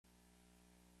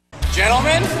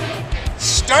Gentlemen,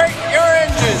 start your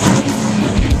engines.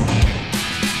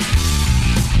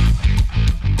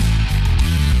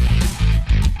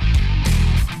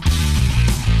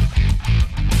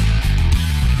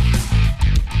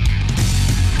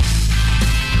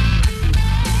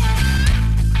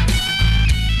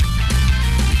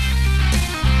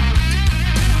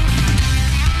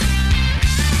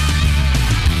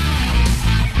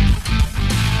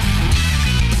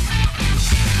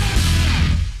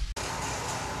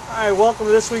 All right, welcome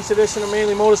to this week's edition of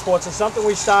Mainely Motorsports. It's something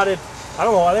we started, I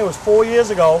don't know, I think it was 4 years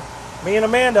ago. Me and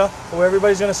Amanda, who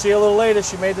everybody's going to see a little later,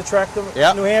 she made the trek to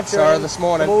New Hampshire. Saw her this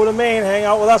morning. Move to Maine, hang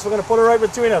out with us. We're going to put her right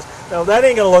between us. Now, that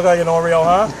ain't going to look like an Oreo,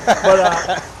 huh?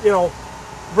 But, you know,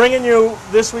 bringing you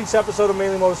this week's episode of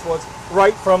Mainely Motorsports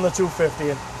right from the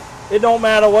 250. And it don't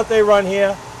matter what they run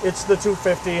here, it's the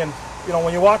 250. And, you know,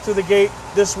 when you walk through the gate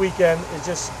this weekend, it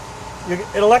just, it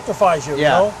electrifies you, you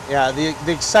know? Yeah,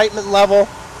 the excitement level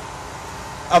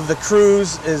of the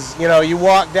cruise is, you know, you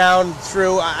walk down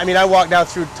through, I mean, I walked down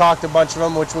through, talked to a bunch of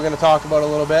them, which we're going to talk about a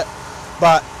little bit,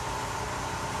 but,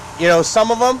 you know,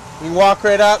 some of them, you can walk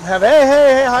right up and have,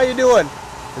 hey, how you doing?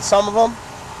 And some of them,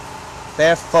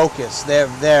 they're focused,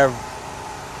 they're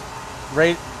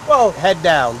right, well, head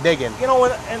down, digging. You know,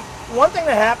 and one thing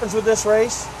that happens with this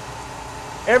race,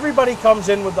 everybody comes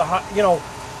in with the, you know,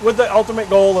 with the ultimate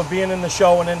goal of being in the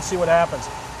show and then see what happens.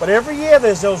 But every year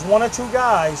there's those one or two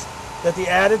guys that the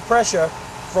added pressure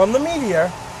from the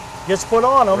media gets put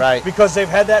on them because they've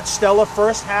had that stellar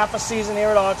first half a season here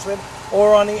at Oxford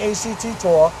or on the ACT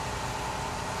Tour.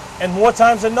 And more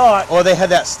times than not... Or they had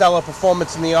that stellar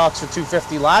performance in the Oxford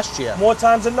 250 last year. More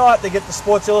times than not, they get the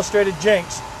Sports Illustrated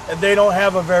jinx and they don't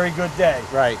have a very good day.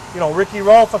 Right. You know, Ricky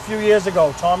Rolfe a few years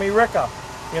ago, Tommy Ricker.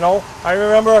 You know, I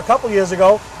remember a couple years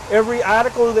ago, every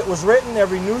article that was written,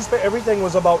 every newspaper, everything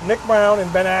was about Nick Brown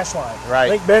and Ben Ashline. Right. I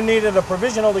think Ben needed a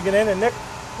provisional to get in, and Nick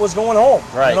was going home.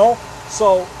 Right. You know,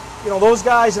 so you know those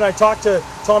guys, and I talked to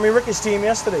Tommy Ricker's team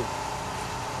yesterday.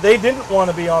 They didn't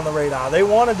want to be on the radar. They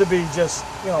wanted to be just,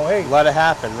 you know, hey, let it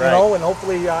happen, right? You know, and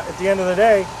hopefully at the end of the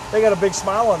day, they got a big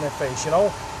smile on their face. You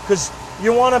know, because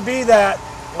you want to be that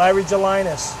Larry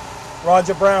Gelinas,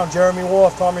 Roger Brown, Jeremy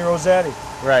Wolf, Tommy Rossetti.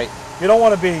 Right. You don't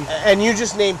want to be. And you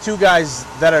just named two guys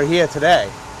that are here today.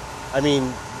 I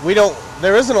mean,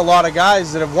 there isn't a lot of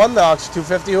guys that have won the Oxford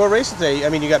 250 who are racing today. I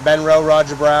mean, you got Ben Rowe,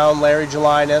 Roger Brown, Larry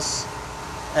Gelinas,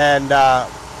 and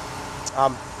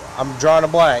I'm drawing a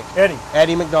blank.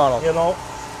 Eddie McDonald. You know.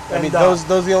 I mean, those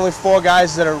are the only four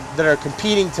guys that are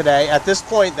competing today. At this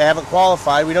point, they haven't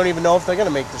qualified. We don't even know if they're going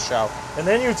to make the show. And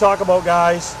then you talk about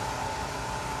guys.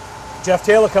 Jeff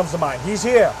Taylor comes to mind. He's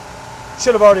here.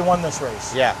 Should have already won this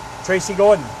race. Yeah. Tracy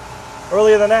Gordon.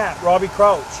 Earlier than that, Robbie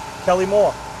Crouch, Kelly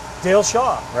Moore, Dale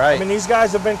Shaw. Right. I mean, these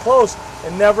guys have been close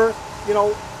and never, you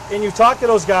know, and you talk to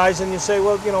those guys and you say,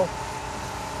 well, you know,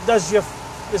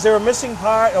 is there a missing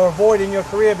part or a void in your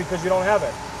career because you don't have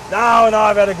it? No,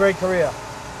 I've had a great career.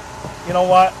 You know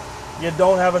what? You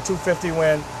don't have a 250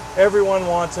 win. Everyone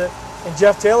wants it. And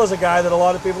Jeff Taylor's a guy that a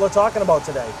lot of people are talking about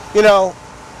today. You know,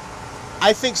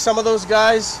 I think some of those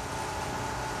guys,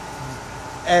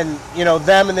 and you know,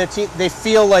 them and their team, they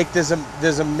feel like there's a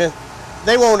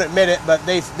they won't admit it, but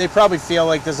they probably feel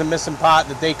like there's a missing part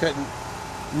that they couldn't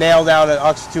nail down at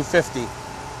Oxford 250.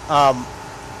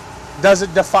 Does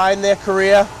it define their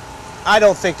career? I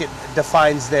don't think it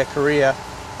defines their career.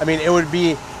 I mean, it would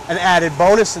be an added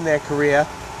bonus in their career.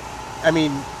 I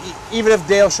mean, even if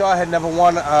Dale Shaw had never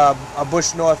won a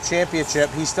Busch North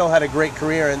championship, he still had a great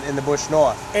career in the Busch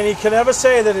North. And he can never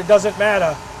say that it doesn't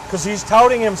matter because he's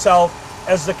touting himself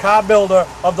as the car builder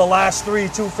of the last three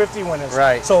 250 winners.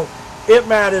 Right. So it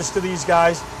matters to these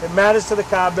guys. It matters to the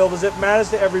car builders. It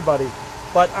matters to everybody.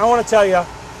 But I want to tell you,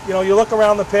 you know, you look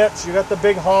around the pits, you got the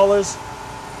big haulers.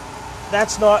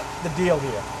 That's not the deal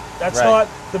here. That's not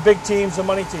the big teams, the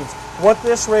money teams. What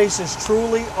this race is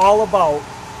truly all about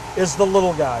is the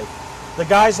little guy. The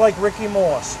guys like Ricky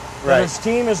Morse. That his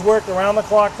team has worked around the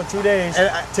clock for 2 days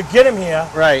to get him here.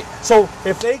 Right. So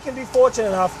if they can be fortunate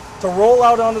enough to roll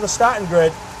out onto the starting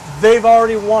grid, they've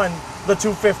already won the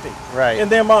 250 in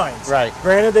their minds. Right.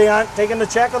 Granted, they aren't taking the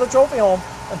check or the trophy home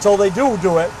until they do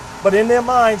it, but in their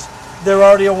minds, they're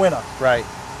already a winner. Right.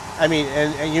 I mean,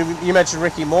 and you mentioned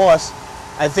Ricky Morse.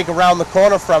 I think around the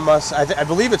corner from us, I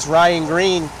believe it's Ryan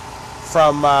Green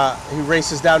from who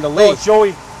races down to Lee. Oh,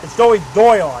 it's Joey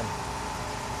Doyon,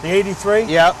 the 83.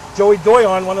 Yeah. Joey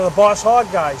Doyon, one of the Boss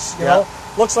Hog guys. You know,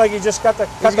 looks like he just cut the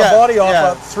body off.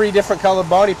 Yeah, 3 different colored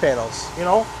body panels. You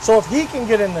know, so if he can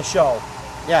get in the show,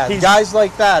 yeah, guys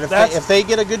like that, if they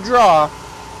get a good draw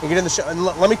and get in the show, and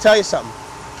let me tell you something.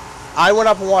 I went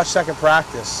up and watched second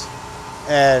practice,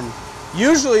 and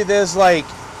Usually there's like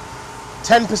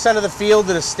 10% of the field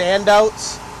that are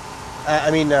standouts.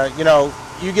 You know,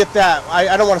 you get that.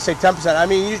 I don't want to say 10%. I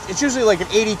mean, it's usually like an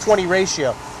 80-20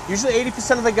 ratio. Usually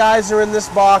 80% of the guys are in this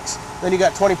box, then you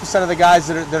got 20% of the guys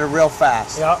that are real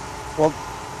fast. Yeah. Well,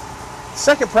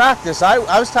 second practice, I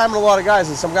was timing a lot of guys,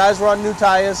 and some guys were on new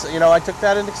tires. You know, I took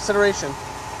that into consideration.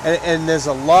 And there's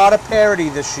a lot of parity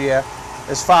this year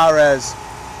as far as,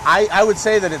 I would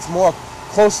say that it's more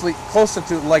closer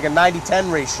to like a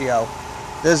 90-10 ratio.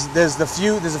 There's a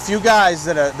few guys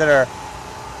that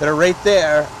are right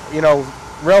there, you know,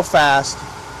 real fast,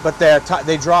 but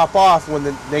they drop off when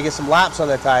they get some laps on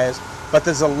their tires. But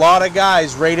there's a lot of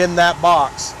guys right in that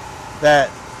box that,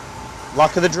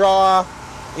 luck of the draw,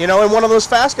 you know, and one of those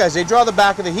fast guys, they draw the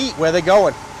back of the heat where they're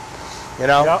going. You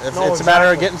know, it's a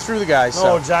matter of getting through the guys.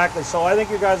 No, exactly. So I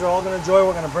think you guys are all going to enjoy what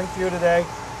we're going to bring for you today.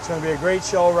 It's going to be a great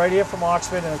show right here from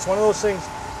Oxford, and it's one of those things,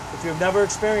 if you've never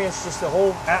experienced just the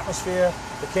whole atmosphere,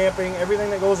 the camping, everything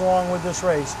that goes along with this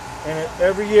race, and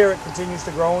every year it continues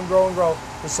to grow and grow and grow.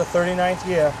 It's the 39th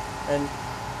year, and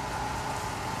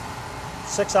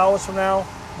 6 hours from now,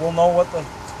 we'll know what the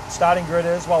starting grid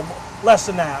is. Well, less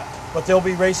than that, but they'll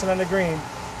be racing on the green,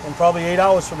 and probably 8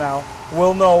 hours from now,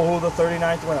 we'll know who the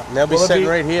 39th winner. And they'll be sitting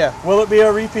right here. Will it be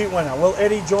a repeat winner? Will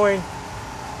Eddie join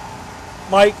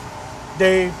Mike,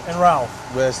 Dave, and Ralph?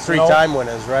 There's three-time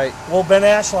winners, right? Will Ben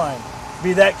Ashline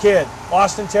be that kid?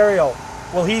 Austin Terrio,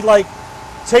 will he like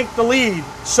take the lead,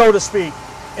 so to speak,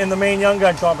 in the main young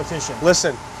gun competition?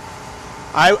 Listen,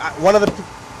 one of the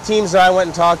teams that I went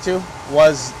and talked to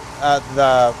was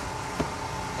the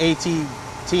AT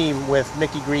team with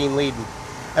Mickey Green leading.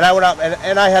 And I went up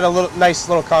and I had a nice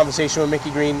little conversation with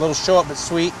Mickey Green, little short but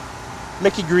sweet.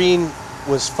 Mickey Green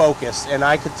was focused, and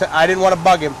I didn't want to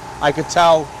bug him. I could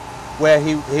tell where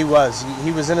he was.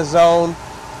 He was in a zone,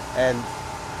 and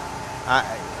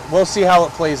we'll see how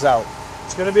it plays out.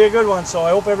 It's going to be a good one, so I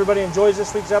hope everybody enjoys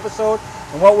this week's episode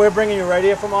and what we're bringing you right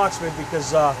here from Oxford,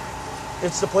 because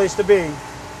it's the place to be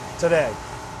today.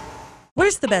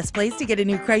 Where's the best place to get a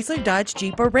new Chrysler, Dodge,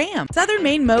 Jeep, or Ram? Southern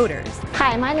Maine Motors.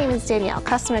 Hi, my name is Danielle,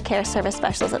 Customer Care Service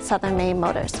Specialist at Southern Maine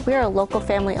Motors. We are a local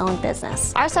family-owned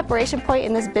business. Our separation point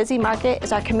in this busy market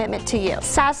is our commitment to you.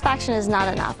 Satisfaction is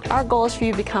not enough. Our goal is for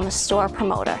you to become a store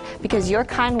promoter, because your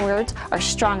kind words are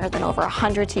stronger than over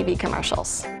 100 TV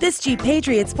commercials. This Jeep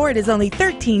Patriot Sport is only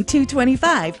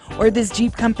 $13,225, or this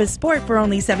Jeep Compass Sport for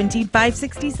only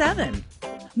 $17,567.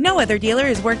 No other dealer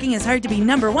is working as hard to be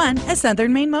 #1 as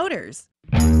Southern Maine Motors.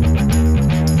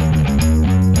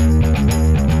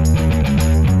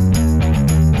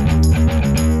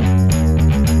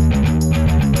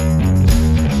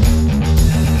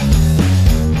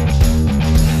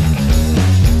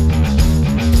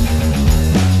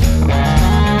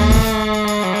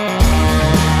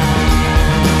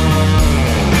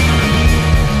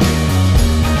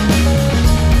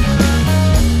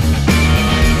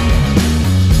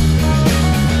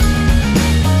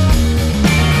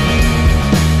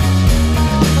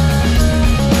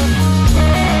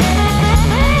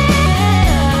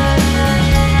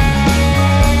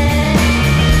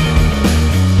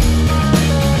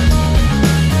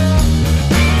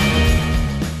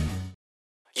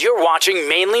 Watching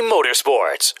Mainely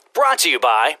Motorsports, brought to you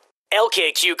by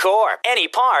LKQ Corp. Any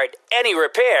part, any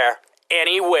repair,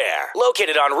 anywhere.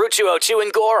 Located on Route 202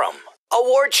 in Gorham.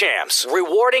 Award Champs,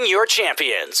 rewarding your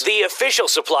champions. The official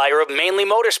supplier of Mainely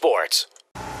Motorsports.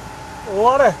 A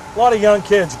lot of young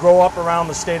kids grow up around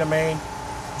the state of Maine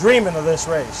dreaming of this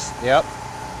race. Yep.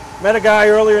 Met a guy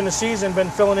earlier in the season,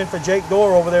 been filling in for Jake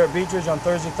Dorr over there at Beechridge on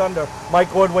Thursday Thunder,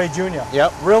 Mike Ordway Jr.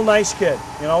 Yep. Real nice kid,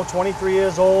 you know, 23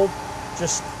 years old,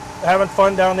 just having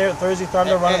fun down there at Thursday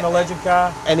Thunder, running the legend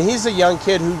car. And he's a young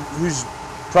kid who's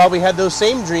probably had those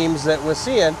same dreams that we're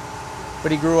seeing,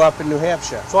 but he grew up in New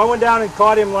Hampshire. So I went down and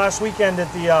caught him last weekend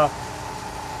at the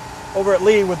over at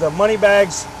LEE with the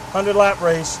Moneybags 100-lap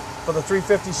race for the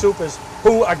 350 Supers,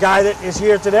 who a guy that is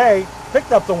here today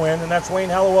picked up the win, and that's Wayne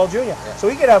Hallowell Jr. Yeah. So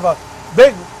he could have a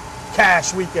big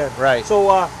cash weekend. Right. So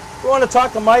we want to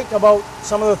talk to Mike about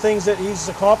some of the things that he's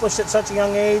accomplished at such a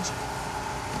young age,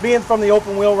 being from the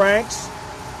open wheel ranks,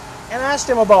 and asked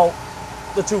him about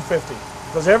the 250.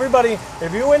 Because everybody,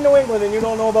 if you're in New England and you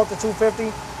don't know about the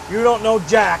 250, you don't know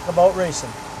jack about racing.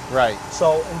 Right.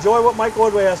 So enjoy what Mike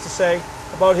Ordway has to say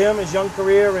about him, his young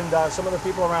career, and some of the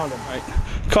people around him. Right.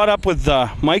 Caught up with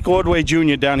Mike Ordway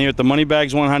Jr. down here at the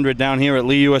Moneybags 100 down here at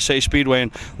LEE USA Speedway.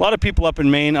 And a lot of people up in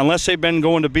Maine, unless they've been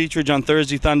going to Beechridge on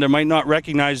Thursday Thunder, might not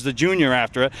recognize the junior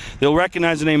after it. They'll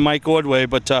recognize the name Mike Ordway.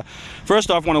 But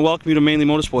first off, I want to welcome you to Mainely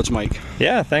Motorsports, Mike.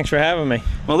 Yeah, thanks for having me.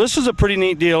 Well, this is a pretty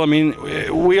neat deal. I mean,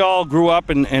 we all grew up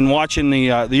and watching the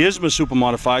ISMA Super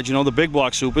Modifieds, you know, the big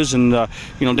block supers. And,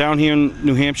 you know, down here in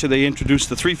New Hampshire, they introduced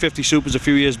the 350 supers a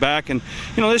few years back. And,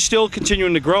 you know, they're still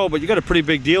continuing to grow, but you got a pretty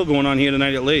big deal going on here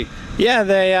tonight at Lee. Yeah,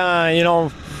 they, you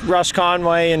know, Russ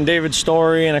Conway and David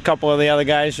Story and a couple of the other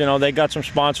guys, you know, they got some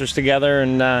sponsors together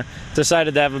and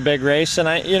decided to have a big race. And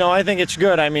I think it's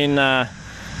good. I mean,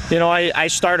 you know, I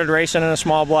started racing in a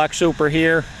small block super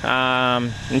here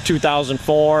in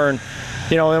 2004, and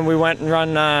you know, then we went and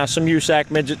run some USAC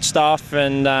midget stuff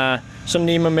and some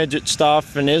NEMA midget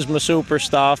stuff and ISMA super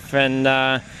stuff,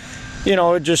 and you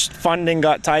know, just funding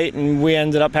got tight and we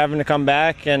ended up having to come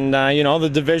back, and you know, the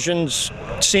divisions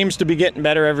seems to be getting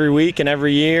better every week and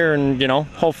every year, and you know,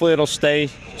 hopefully it'll stay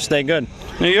good.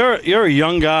 Now you're a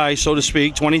young guy, so to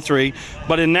speak, 23,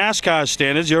 but in NASCAR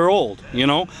standards, you're old. You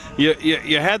know,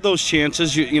 you had those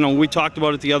chances. You know, we talked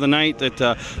about it the other night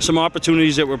that some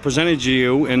opportunities that were presented to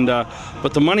you, and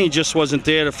but the money just wasn't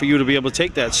there for you to be able to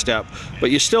take that step. But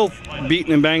you're still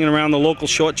beating and banging around the local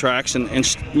short tracks and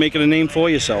making a name for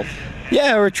yourself.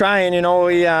 Yeah, we're trying. You know,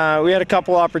 we had a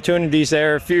couple opportunities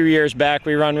there a few years back.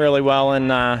 We run really well in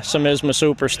some ISMA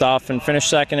Super stuff and finished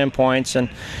second in points. And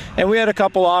we had a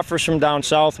couple offers from down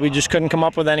south. We just couldn't come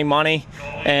up with any money.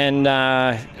 And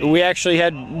we actually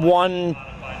had one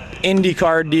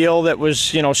IndyCar deal that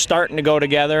was, you know, starting to go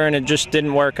together, and it just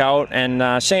didn't work out.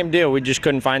 And same deal, we just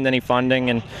couldn't find any funding.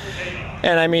 And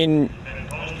I mean,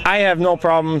 I have no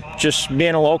problem just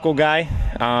being a local guy.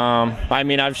 I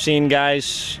mean, I've seen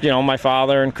guys, you know, my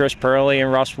father and Chris Purley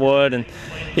and Russ Wood, and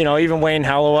you know, even Wayne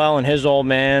Hallowell and his old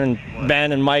man, and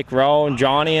Ben and Mike Rowe and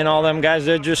Johnny and all them guys.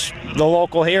 They're just the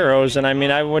local heroes, and I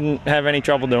mean, I wouldn't have any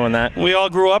trouble doing that. We all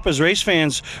grew up as race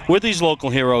fans with these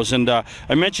local heroes, and I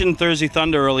mentioned Thursday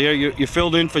Thunder earlier. You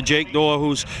filled in for Jake Dorr,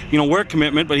 who's, you know, work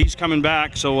commitment, but he's coming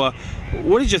back. So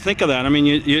what did you think of that? I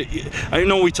mean, I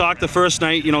know we talked the first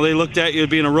night, you know, they looked at you as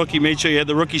being a rookie, made sure you had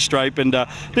the rookie stripe, and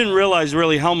didn't realize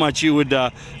really how much you had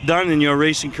done in your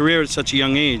racing career at such a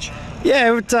young age.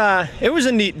 Yeah, it was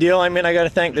a neat deal. I mean, I got to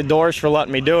thank the Doors for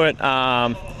letting me do it.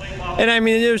 And I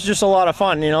mean, it was just a lot of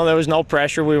fun. You know, there was no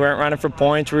pressure. We weren't running for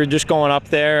points. We were just going up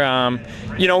there.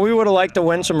 You know, we would have liked to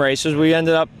win some races. We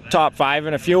ended up top 5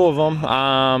 in a few of them.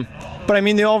 But I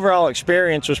mean, the overall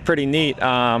experience was pretty neat.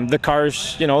 The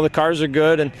cars, you know, the cars are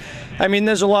good. And I mean,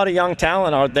 there's a lot of young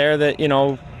talent out there that, you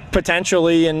know,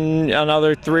 potentially in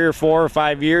another 3 or 4 or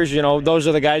 5 years, you know, those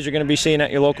are the guys you're going to be seeing at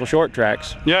your local short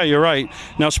tracks. Yeah, you're right.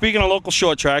 Now, speaking of local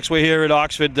short tracks, we're here at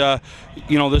Oxford,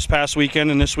 you know, this past weekend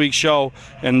in this week's show,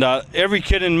 and every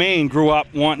kid in Maine grew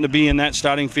up wanting to be in that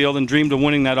starting field and dreamed of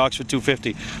winning that Oxford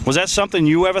 250. Was that something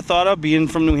you ever thought of, being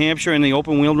from New Hampshire in the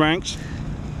open-wheeled ranks?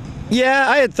 Yeah,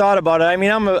 I had thought about it. I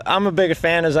mean, I'm a big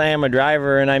fan as I am a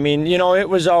driver, and I mean, you know, it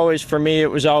was always, for me, it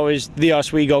was always the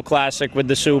Oswego Classic with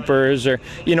the Supers, or,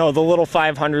 you know, the little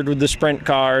 500 with the sprint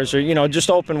cars, or, you know, just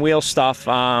open wheel stuff.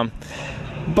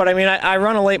 But I mean, I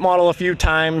run a late model a few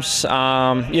times,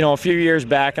 you know, a few years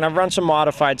back, and I've run some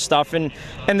modified stuff, and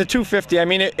the 250, I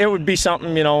mean, it would be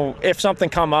something, you know, if something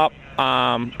come up,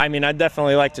 I mean, I'd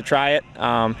definitely like to try it.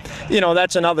 You know,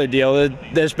 that's another deal.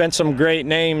 There's been some great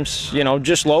names, you know,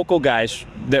 just local guys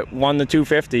that won the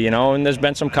 250, you know, and there's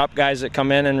been some cup guys that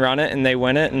come in and run it and they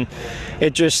win it, and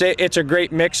it's a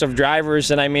great mix of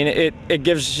drivers, and I mean, it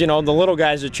gives, you know, the little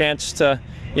guys a chance to,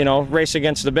 you know, race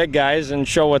against the big guys and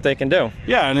show what they can do.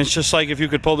 Yeah, and it's just like if you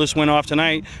could pull this win off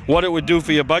tonight, what it would do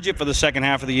for your budget for the second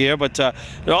half of the year. But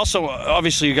it also,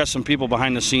 obviously, you got some people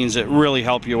behind the scenes that really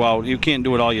help you out. You can't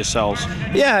do it all yourselves.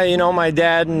 Yeah, you know, my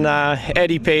dad and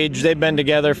Eddie Page, they've been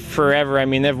together forever. I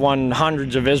mean, they've won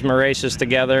hundreds of ISMA races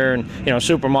together, and, you know,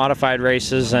 super modified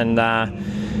races, and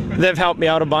they've helped me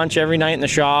out a bunch every night in the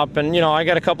shop. And, you know, I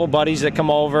got a couple buddies that come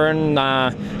over, and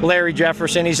Larry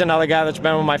Jefferson, he's another guy that's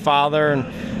been with my father, and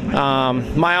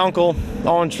my uncle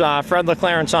owns Fred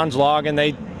LeClaire and Sons Log, and they,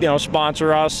 you know,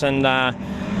 sponsor us, and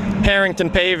Harrington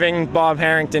Paving, Bob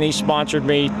Harrington, he sponsored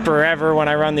me forever when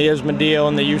I run the ISMA deal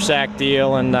and the USAC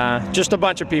deal, and just a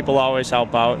bunch of people always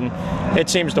help out, and it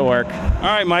seems to work. All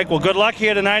right, Mike, well, good luck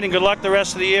here tonight, and good luck the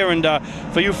rest of the year, and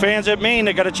for you fans at Maine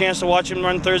that got a chance to watch him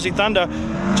run Thursday Thunder,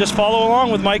 just follow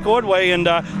along with Mike Ordway, and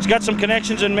he's got some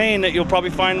connections in Maine that you'll probably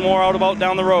find more out about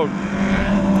down the road.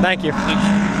 Thank you.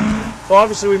 Thanks. So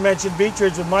obviously we mentioned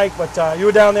Beechridge with Mike, but you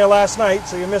were down there last night,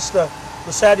 so you missed the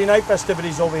the Saturday night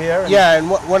festivities over here. Yeah, and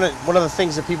one of the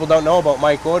things that people don't know about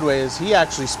Mike Ordway is he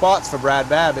actually spots for Brad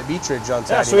Babb at Beech Ridge on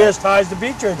Saturday Yeah, so he has ties to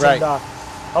Beech Ridge. Right. And,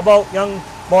 how about young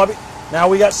Bobby? Now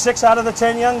we got 6 out of the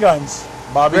 10 young guns.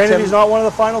 Bobby Granted, Tim, he's not one of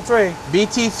the final 3.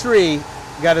 BT3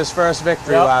 got his first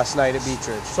victory last night at Beech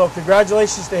Ridge. So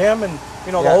congratulations to him and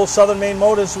the whole Southern Maine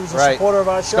Motors, who's a supporter of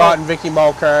our show. Scott and Vicky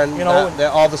Mulkern,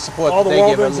 all the support all that the they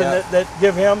give him. that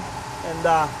give him. And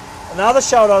another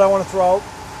shout out I want to throw out,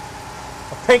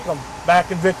 a Pinkham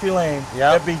back in Victory Lane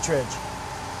at Beech Ridge.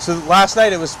 So last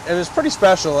night it was pretty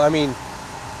special. I mean,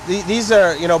 these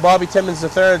are, Bobby Timmons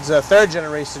III's a 3rd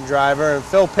generation driver, and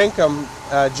Phil Pinkham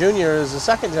Jr. is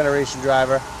a 2nd generation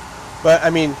driver. But I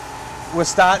mean, we're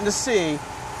starting to see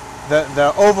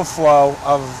the overflow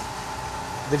of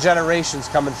the generations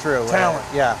coming through. Talent.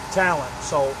 Talent.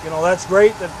 So, that's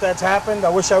great that's happened. I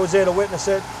wish I was there to witness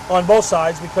it on both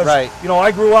sides because,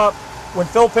 I grew up when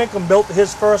Phil Pinkham built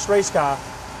his first race car.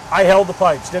 I held the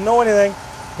pipes. Didn't know anything.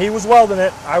 He was welding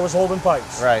it. I was holding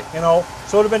pipes. Right. So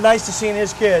it would have been nice to see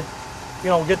his kid,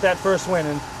 get that first win.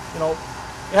 And,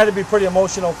 it had to be pretty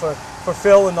emotional for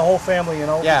Phil and the whole family,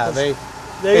 Yeah, they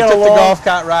took the golf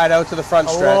cart ride out to the front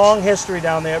stretch. A long history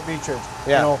down there at Beech Ridge.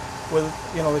 Yeah. With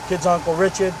the kid's uncle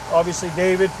Richard, obviously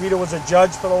David. Peter was a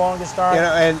judge for the longest time.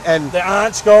 And the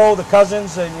aunts go, the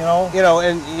cousins, and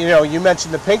you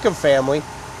mentioned the Pinkham family,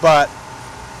 but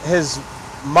his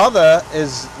mother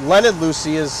is Leonard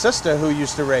Lucia's sister, who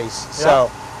used to race. So,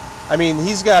 I mean,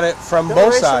 he's got it from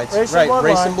both sides,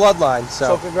 racing bloodline.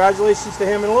 So congratulations to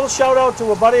him, and a little shout out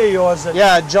to a buddy of yours.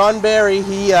 John Barry.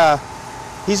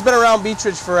 He's been around Beech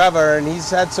Ridge forever, and he's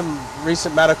had some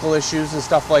recent medical issues and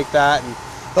stuff like that. And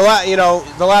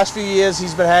the last few years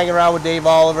he's been hanging around with Dave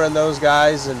Oliver and those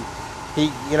guys, and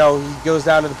he goes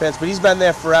down to the pits, but he's been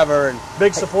there forever. And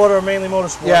big supporter of Mainely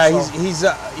Motorsports. Yeah,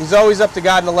 he's always up to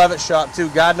Gardner Levitt's shop too.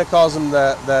 Gardner calls him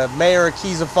the mayor of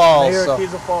Keys of Falls. Mayor of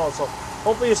Keys of Falls. So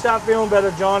hopefully you start feeling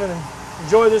better, John, and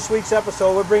enjoy this week's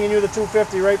episode. We're bringing you the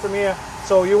 250 right from here.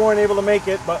 So you weren't able to make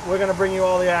it, but we're going to bring you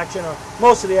all the action, or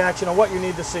most of the action, or what you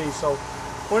need to see. So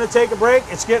we're going to take a break.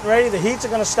 It's getting ready. The heats are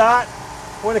going to start.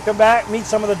 We're going to come back, meet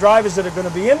some of the drivers that are going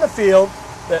to be in the field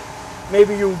that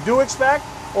maybe you do expect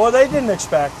or they didn't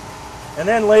expect. And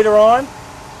then later on,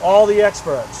 all the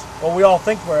experts, or we all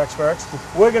think we're experts.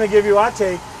 We're going to give you our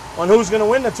take on who's going to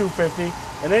win the 250,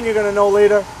 and then you're going to know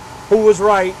later who was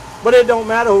right. But it don't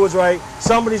matter who was right.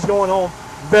 Somebody's going home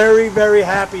very, very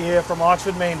happy here from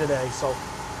Oxford, Maine today. So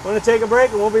we're going to take a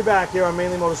break, and we'll be back here on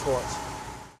Mainely Motorsports.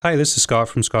 Hi, this is Scott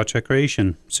from Scott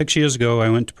Recreation. 6 years ago, I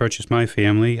went to purchase my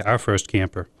family our first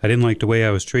camper. I didn't like the way I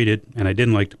was treated, and I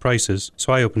didn't like the prices,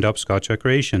 so I opened up Scott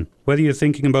Recreation. Whether you're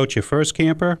thinking about your first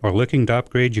camper or looking to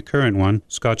upgrade your current one,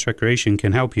 Scott Recreation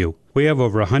can help you. We have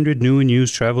over 100 new and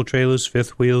used travel trailers,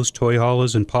 fifth wheels, toy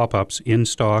haulers, and pop-ups in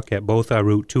stock at both our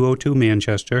Route 202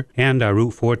 Manchester and our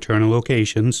Route 4 Turner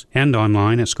locations, and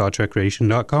online at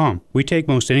scotchrecreation.com. We take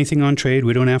most anything on trade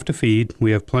we don't have to feed.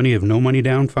 We have plenty of no-money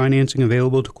down financing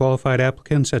available to qualified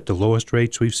applicants at the lowest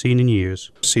rates we've seen in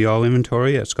years. See all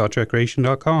inventory at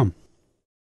scotchrecreation.com.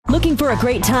 Looking for a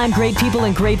great time, great people,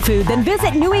 and great food? Then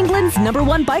visit New England's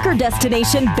 #1 biker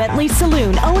destination, Bentley's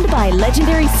Saloon, owned by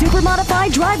legendary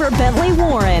super-modified driver Bentley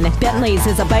Warren. Bentley's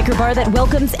is a biker bar that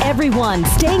welcomes everyone.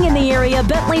 Staying in the area,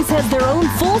 Bentley's has their own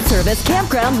full-service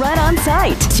campground right on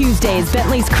site. Tuesdays,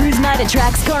 Bentley's Cruise Night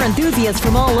attracts car enthusiasts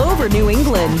from all over New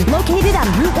England. Located on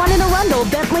Route 1 in Arundel,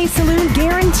 Bentley's Saloon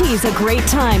guarantees a great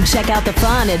time. Check out the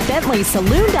fun at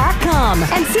BentleySaloon.com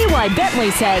and see why Bentley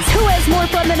says, who has more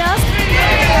fun than us?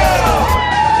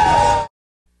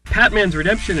 Patman's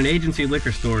Redemption and Agency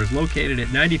Liquor Store is located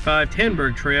at 95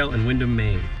 Tanberg Trail in Windham,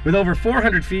 Maine. With over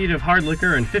 400 feet of hard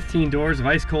liquor and 15 doors of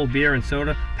ice-cold beer and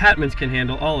soda, Patman's can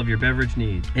handle all of your beverage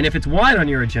needs. And if it's wine on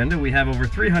your agenda, we have over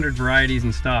 300 varieties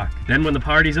in stock. Then when the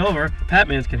party's over,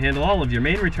 Patman's can handle all of your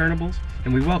Maine returnables,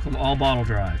 and we welcome all bottle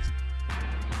drives.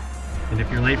 And if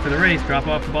you're late for the race, drop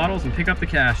off the bottles and pick up the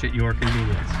cash at your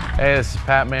convenience. Hey, this is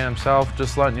Pat Man himself,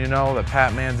 just letting you know that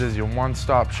Pat Man's is your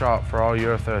one-stop shop for all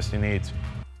your thirsty needs.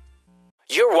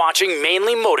 You're watching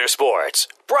Mainly Motorsports,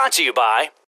 brought to you by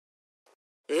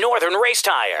Northern Race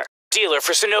Tire, dealer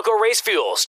for Sunoco Race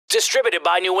Fuels, distributed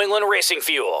by New England Racing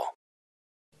Fuel.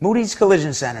 Moody's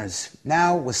Collision Centers,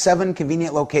 now with 7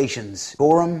 convenient locations: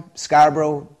 Gorham,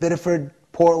 Scarborough, Biddeford,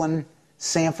 Portland,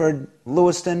 Sanford,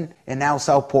 Lewiston, and now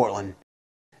South Portland.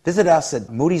 Visit us at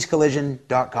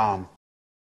moodyscollision.com.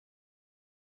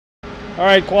 All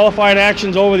right, qualified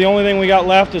action's over. The only thing we got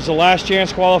left is the last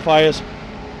chance qualifiers.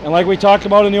 And like we talked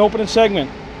about in the opening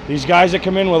segment, these guys that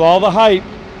come in with all the hype,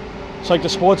 it's like the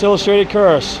Sports Illustrated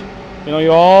curse. You know,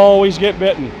 you always get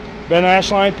bitten. Ben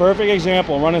Ashline, perfect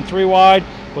example, running 3 wide,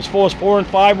 was forced 4 and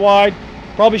 5 wide,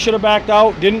 probably should have backed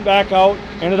out, didn't back out,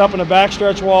 ended up in a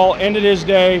backstretch wall, ended his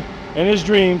day and his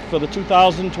dream for the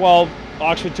 2012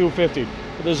 Oxford 250.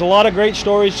 But there's a lot of great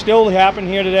stories still happen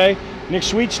here today. Nick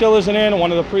Sweet still isn't in,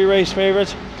 one of the pre-race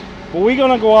favorites. But we're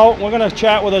going to go out, we're going to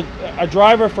chat with a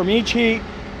driver from each heat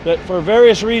that for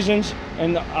various reasons,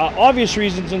 and obvious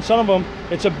reasons in some of them,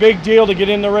 it's a big deal to get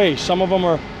in the race. Some of them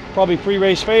are probably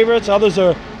pre-race favorites, others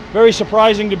are very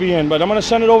surprising to be in. But I'm going to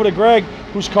send it over to Greg,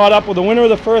 who's caught up with the winner of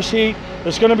the first heat,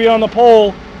 that's going to be on the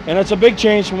pole, and it's a big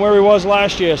change from where he was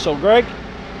last year. So Greg,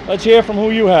 let's hear from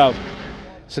who you have.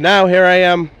 So now here I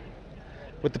am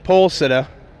with the pole sitter,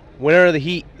 winner of the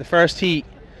heat, the first heat,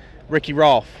 Ricky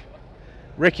Rolfe.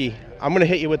 Ricky, I'm going to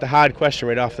hit you with the hard question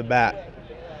right off the bat.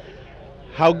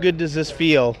 How good does this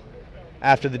feel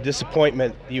after the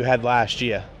disappointment you had last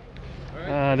year?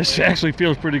 This actually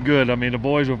feels pretty good. I mean, the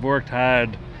boys have worked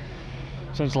hard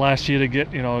since last year to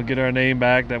get our name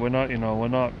back. That we're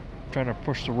not trying to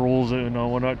push the rules.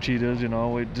 We're not cheaters.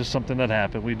 It's just something that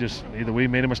happened. Either we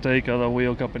made a mistake, or the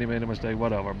wheel company made a mistake,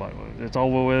 whatever. But it's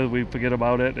over with. We forget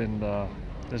about it, and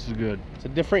this is good. It's a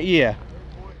different year.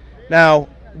 Now,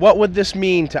 what would this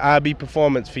mean to RB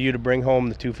Performance for you to bring home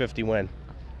the 250 win?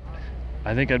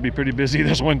 I think I'd be pretty busy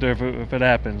this winter if it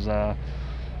happens.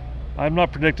 I'm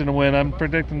not predicting a win. I'm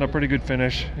predicting a pretty good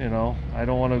finish. I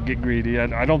don't want to get greedy.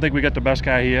 I don't think we got the best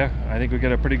car here. I think we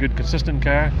got a pretty good, consistent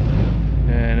car.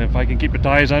 And if I can keep the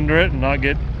tires under it and not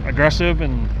get aggressive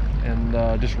and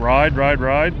just ride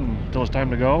until it's time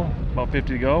to go, about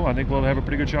 50 to go, I think we'll have a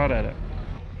pretty good shot at it.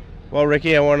 Well,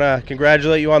 Ricky, I want to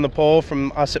congratulate you on the pole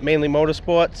from us at Mainely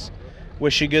Motorsports.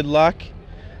 Wish you good luck.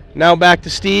 Now back to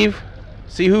Steve.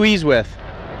 See who he's with.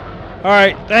 All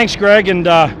right, thanks, Greg. And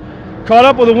caught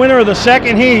up with the winner of the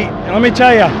second heat. And let me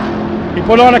tell you, he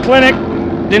put on a clinic,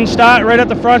 didn't start right at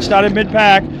the front, started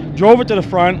mid-pack, drove it to the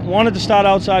front, wanted to start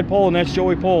outside pole, and that's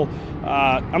Joey Pole.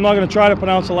 I'm not going to try to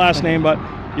pronounce the last name, but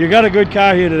you got a good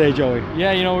car here today, Joey.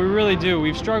 Yeah, we really do.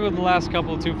 We've struggled the last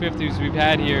couple of 250s we've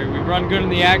had here. We've run good in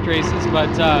the act races, but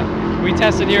we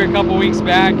tested here a couple weeks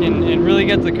back and really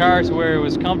get the car to where it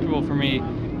was comfortable for me.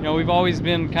 We've always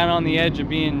been kind of on the edge of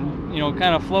being,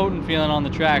 kind of floating feeling on the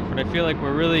track, but I feel like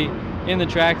we're really in the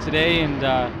track today and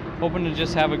hoping to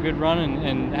just have a good run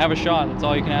and have a shot. That's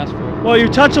all you can ask for. Well, you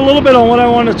touched a little bit on what I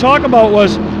wanted to talk about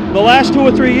was the last 2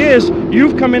 or 3 years,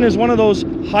 you've come in as one of those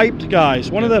hyped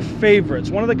guys, one of the favorites,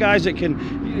 one of the guys that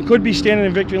could be standing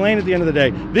in victory lane at the end of the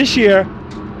day. This year,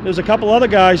 there's a couple other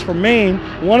guys from Maine.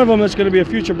 One of them that's going to be a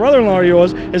future brother-in-law of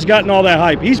yours has gotten all that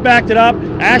hype. He's backed it up.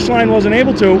 Ashline wasn't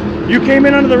able to. You came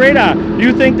in under the radar. Do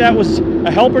you think that was a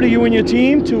helper to you and your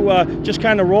team to just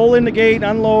kind of roll in the gate,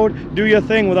 unload, do your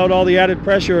thing without all the added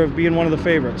pressure of being one of the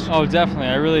favorites? Oh, definitely.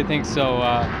 I really think so.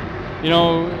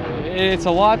 It's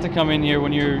a lot to come in here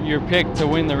when you're picked to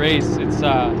win the race. It's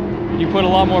you put a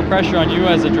lot more pressure on you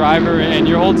as a driver and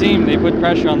your whole team. They put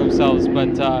pressure on themselves,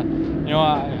 but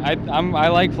I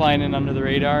like flying in under the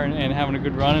radar and having a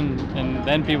good run, and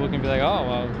then people can be like, oh,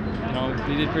 well,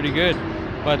 he did pretty good.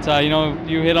 But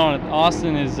you hit on it.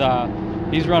 Austin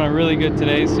he's running really good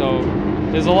today. So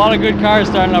there's a lot of good cars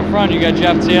starting up front. You got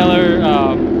Jeff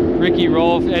Taylor, Ricky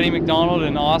Rolfe, Eddie McDonald,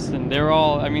 and Austin. They're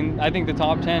all. I think the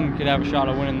top 10 could have a shot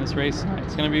at winning this race.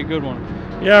 It's going to be a good one.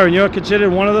 Yeah, and you're considered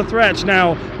one of the threats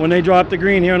now when they drop the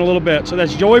green here in a little bit. So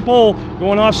that's Joey Pole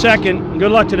going off second.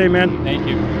 Good luck today, man. Thank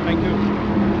you. Thank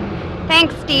you.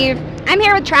 Thanks, Steve. I'm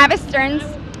here with Travis Stearns,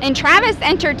 and Travis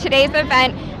entered today's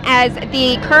event as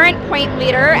the current point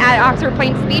leader at Oxford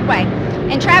Plains Speedway.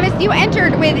 And Travis, you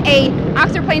entered with a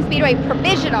Oxford Plains Speedway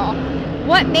provisional.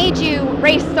 What made you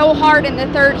race so hard in the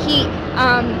third heat,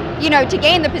 to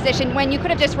gain the position when you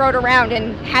could have just rode around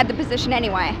and had the position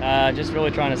anyway? Just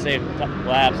really trying to save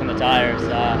laps on the tires.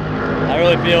 I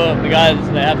really feel the guys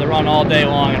that have to run all day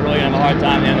long are really going to have a hard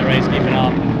time at the end of the race keeping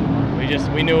up.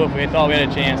 We knew if we thought we had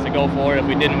a chance to go for it. If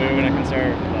we didn't, we were going to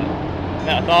conserve. But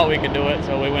I thought we could do it,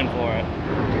 so we went for it.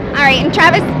 All right, and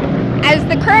Travis, as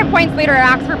the current points leader at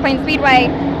Oxford Plains Speedway,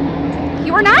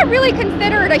 you were not really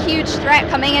considered a huge threat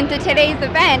coming into today's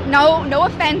event. No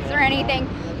offense or anything,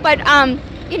 but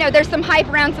there's some hype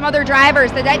around some other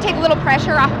drivers. Did that take a little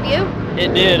pressure off of you?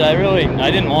 It did. I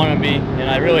didn't want to be, and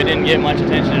I really didn't get much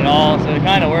attention at all. So it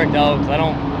kind of worked out because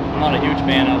I'm not a huge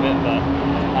fan of it, but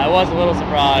I was a little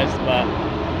surprised. But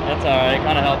that's all right. It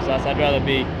kind of helps us. I'd rather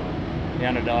be the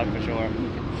underdog for sure.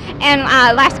 And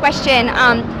last question,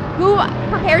 who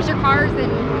prepares your cars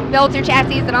and builds your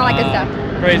chassis and all that good stuff?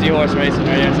 Crazy Horse Racing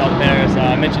right here in South Paris.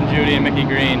 I mentioned Judy and Mickey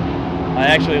Green. I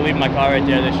actually leave my car right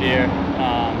there this year.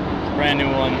 It's a brand new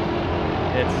one.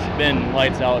 it's been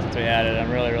lights out since we had it.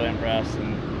 I'm really, really impressed,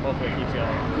 and hopefully it keeps going.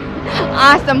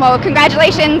 Awesome. Well,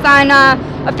 congratulations on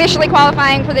officially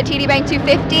qualifying for the TD Bank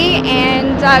 250,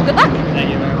 and good luck.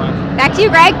 Thank you very much. Back to you,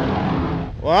 Greg.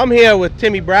 Well, I'm here with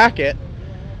Timmy Brackett,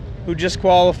 who just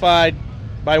qualified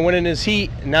by winning his heat,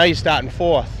 and now he's starting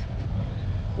 4th.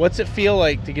 What's it feel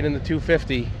like to get in the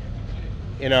 250,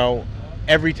 you know,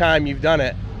 every time you've done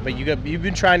it, but you've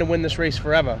been trying to win this race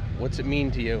forever? What's it mean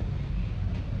to you?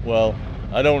 Well,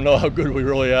 I don't know how good we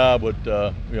really are, but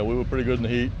you know, we were pretty good in the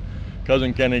heat.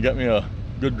 Cousin Kenny got me a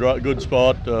good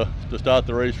spot to start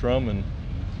the race from, and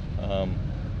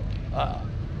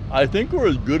I think we're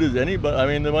as good as any. But I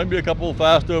mean, there might be a couple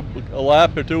faster, a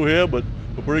lap or two here, but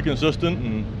we're pretty consistent,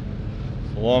 and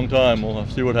it's a long time. We'll have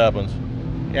to see what happens.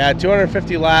 Yeah,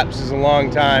 250 laps is a long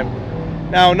time.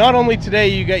 Now, not only today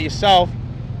you got yourself,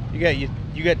 you got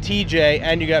TJ,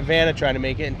 and you got Vanna trying to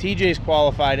make it, and TJ's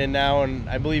qualified in now, and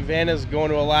I believe Vanna's going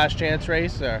to a last chance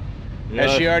race, or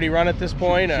has she already run at this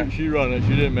point? She run it.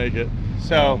 She didn't make it.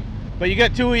 So, but you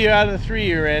got 2 of you out of the 3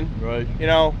 you're in. Right. You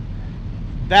know,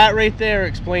 that right there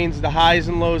explains the highs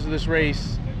and lows of this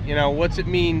race. You know, what's it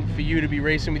mean for you to be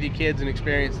racing with your kids and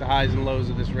experience the highs and lows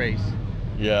of this race?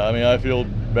 Yeah, I mean, I feel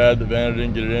bad that Vanna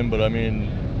didn't get it in, but I mean,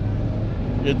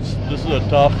 this is a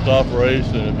tough race,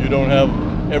 and if you don't have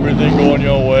everything going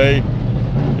your way,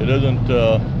 it isn't,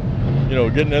 you know,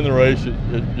 getting in the race,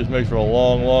 it just makes for a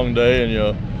long day, and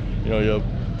you're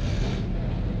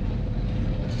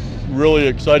really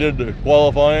excited to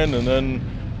qualifying, and then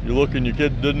you look and your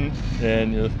kid didn't,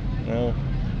 and you know,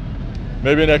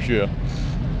 maybe next year.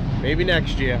 Maybe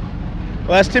next year.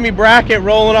 Well, that's Timmy Brackett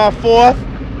rolling off 4th.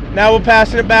 Now we're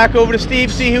passing it back over to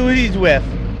Steve, see who he's with.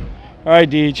 All right,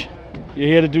 Deej. You're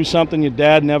here to do something your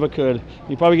dad never could.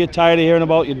 You probably get tired of hearing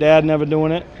about your dad never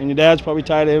doing it, and your dad's probably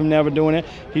tired of him never doing it.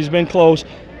 He's been close.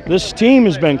 This team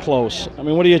has been close. I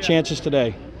mean, what are your chances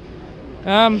today?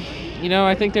 You know,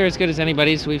 I think they're as good as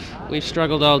anybody's. We've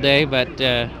struggled all day, but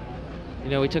you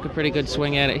know, we took a pretty good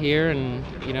swing at it here, and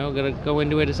you know, got to go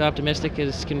into it as optimistic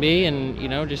as can be, and you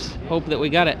know, just hope that we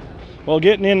got it. Well,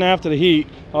 getting in after the heat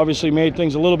obviously made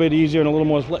things a little bit easier and a little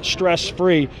more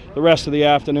stress-free the rest of the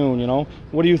afternoon, you know.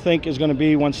 What do you think is going to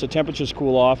be once the temperatures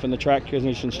cool off and the track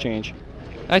conditions change?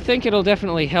 I think it'll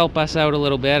definitely help us out a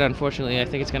little bit. Unfortunately, I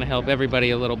think it's going to help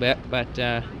everybody a little bit, but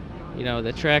you know,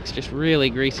 the track's just really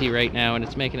greasy right now, and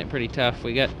it's making it pretty tough.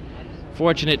 We got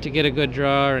fortunate to get a good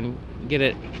draw and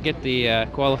get the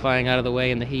qualifying out of the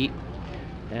way in the heat,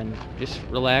 and just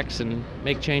relax and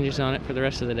make changes on it for the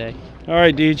rest of the day. All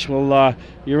right, Deej. Well,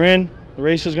 you're in. The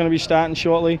race is going to be starting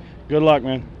shortly. Good luck,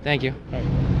 man. Thank you. All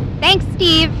right. Thanks,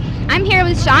 Steve. I'm here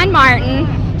with Sean Martin.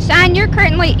 Sean, you're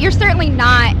certainly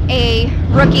not a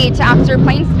rookie to Officer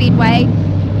Plains Speedway.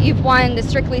 You've won the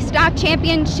Strictly Stock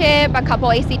Championship, a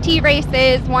couple ACT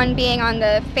races, one being on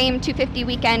the famed 250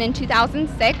 weekend in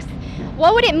 2006.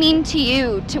 What would it mean to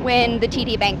you to win the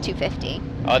TD Bank 250?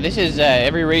 This is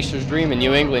every racer's dream in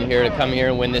New England here, to come here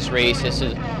and win this race.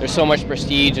 There's so much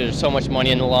prestige, there's so much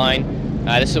money on the line.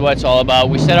 This is what it's all about.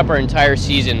 We set up our entire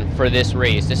season for this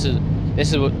race. This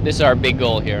is our big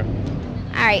goal here.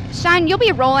 All right, Sean, you'll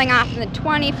be rolling off in the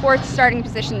 24th starting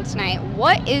position tonight.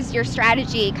 What is your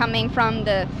strategy coming from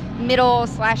the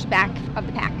middle/back of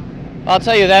the pack? I'll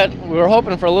tell you that we were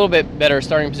hoping for a little bit better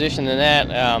starting position than that.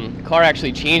 The car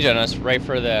actually changed on us right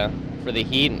for the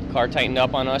heat, and the car tightened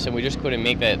up on us, and we just couldn't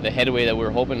make the headway that we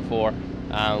were hoping for.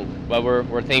 But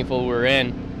we're thankful we're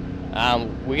in.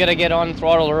 We got to get on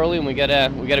throttle early, and we got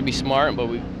to be smart. But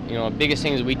the biggest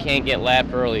thing is we can't get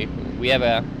lapped early. We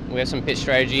have some pit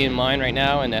strategy in mind right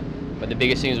now, but the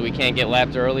biggest thing is we can't get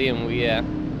lapped early, and we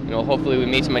hopefully we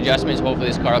made some adjustments. Hopefully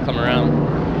this car will come around.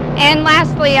 And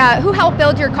lastly, who helped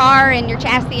build your car and your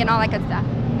chassis and all that good stuff?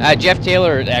 Jeff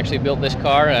Taylor actually built this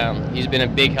car. He's been a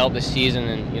big help this season,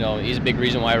 and he's a big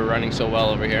reason why we're running so well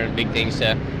over here. And big thanks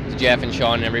to Jeff and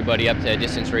Sean and everybody up to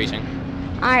Distance Racing.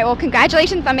 All right, well,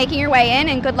 congratulations on making your way in,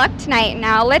 and good luck tonight.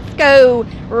 Now let's go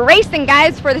racing,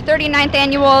 guys, for the 39th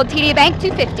annual TD Bank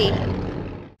 250.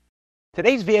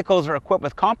 Today's vehicles are equipped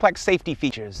with complex safety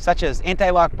features such as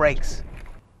anti-lock brakes,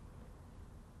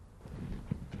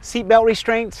 seatbelt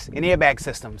restraints, and airbag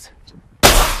systems.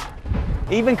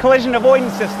 Even collision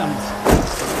avoidance systems.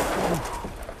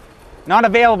 Not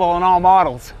available on all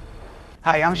models.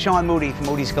 Hi, I'm Sean Moody from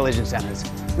Moody's Collision Centers.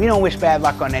 We don't wish bad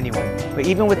luck on anyone, but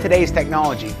even with today's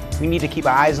technology, we need to keep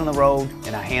our eyes on the road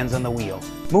and our hands on the wheel.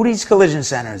 Moody's Collision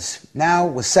Centers, now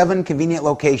with 7 convenient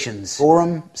locations: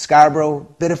 Gorham, Scarborough,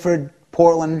 Biddeford,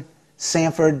 Portland,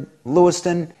 Sanford,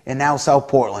 Lewiston, and now South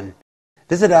Portland.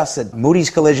 Visit us at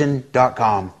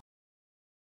moodyscollision.com.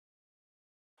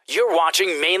 You're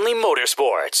watching Mainely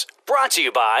Motorsports, Brought to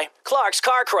you by Clark's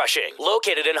Car Crushing,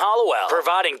 located in Hollowell,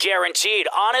 providing guaranteed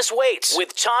honest weights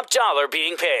with top dollar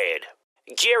being paid.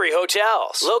 Gary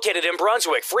Hotels, located in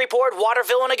Brunswick, Freeport,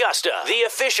 Waterville, and Augusta, the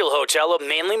official hotel of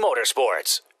Mainely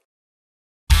Motorsports.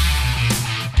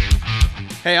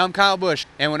 Hey, I'm Kyle Busch,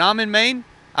 and when I'm in Maine,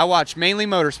 I watch Mainely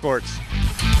Motorsports.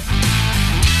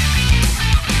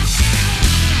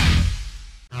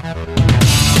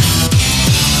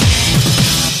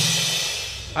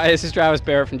 Hi, this is Travis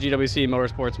Barrett from GWC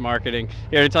Motorsports Marketing.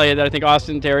 Here to tell you that I think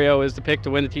Austin Ontario is the pick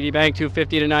to win the TD Bank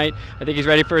 250 tonight. I think he's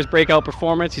ready for his breakout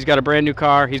performance. He's got a brand new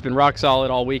car. He's been rock solid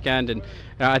all weekend, and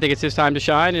I think it's his time to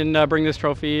shine and bring this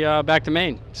trophy back to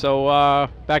Maine. So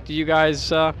back to you guys.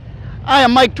 Hi,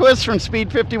 I'm Mike Twist from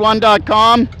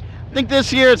Speed51.com. I think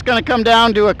this year it's going to come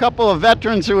down to a couple of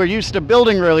veterans who are used to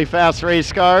building really fast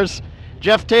race cars.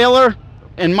 Jeff Taylor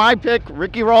and my pick,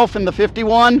 Ricky Rolfe in the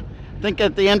 51. I think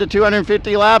at the end of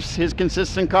 250 laps, his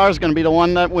consistent car is going to be the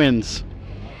one that wins.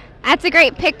 That's a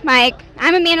great pick, Mike.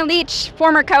 I'm Amanda Leach,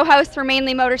 former co-host for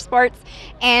Mainely Motorsports,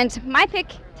 and my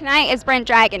pick tonight is Brent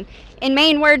Dragon. In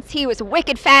Maine words, he was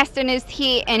wicked fast in his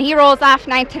heat, and he rolls off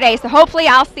ninth today, so hopefully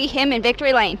I'll see him in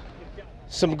victory lane.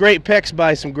 Some great picks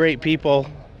by some great people.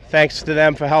 Thanks to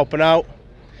them for helping out.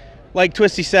 Like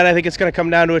Twisty said, I think it's going to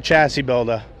come down to a chassis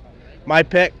builder. My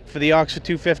pick for the Oxford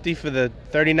 250 for the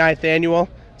 39th annual,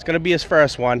 it's going to be his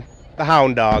first one, the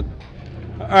Hound Dog.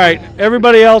 All right,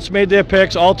 everybody else made their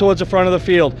picks all towards the front of the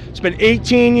field. It's been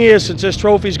 18 years since this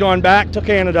trophy's gone back to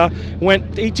Canada.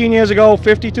 Went 18 years ago,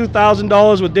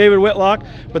 $52,000 with David Whitlock,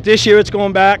 but this year it's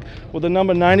going back with the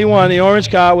number 91, the orange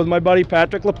car, with my buddy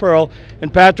Patrick LaPearl.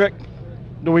 And Patrick,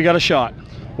 do we got a shot?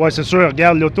 Oui, c'est sûr.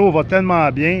 Regarde, l'auto va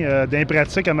tellement bien. Dans les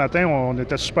pratiques un matin, on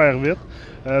était super vite.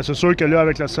 C'est sûr que là,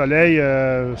 avec le soleil,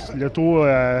 l'auto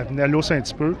venait à l'os un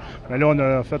petit peu. Mais là, on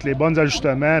a fait les bons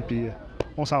ajustements, puis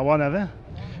on s'en va en avant.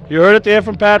 You heard it there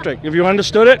from Patrick. If you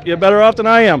understood it, you're better off than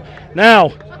I am.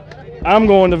 Now, I'm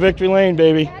going to victory lane,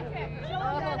 baby.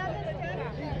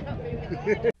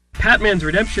 Patman's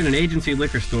Redemption and Agency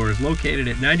Liquor Store is located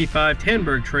at 95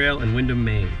 Tanberg Trail in Windham,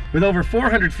 Maine. With over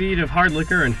 400 feet of hard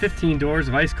liquor and 15 doors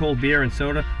of ice-cold beer and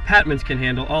soda, Patman's can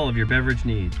handle all of your beverage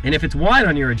needs. And if it's wine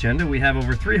on your agenda, we have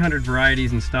over 300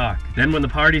 varieties in stock. Then when the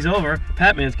party's over,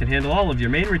 Patman's can handle all of your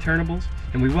Maine returnables,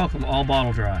 and we welcome all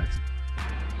bottle drives.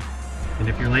 And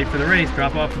if you're late for the race,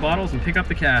 drop off the bottles and pick up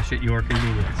the cash at your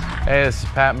convenience. Hey, this is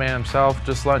Pat Man himself,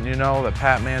 just letting you know that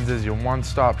Pat Man's is your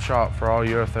one-stop shop for all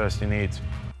your thirsty needs.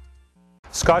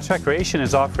 Scotch Recreation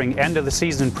is offering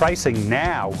end-of-the-season pricing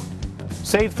now.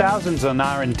 Save thousands on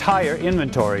our entire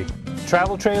inventory.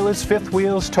 Travel trailers, fifth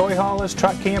wheels, toy haulers,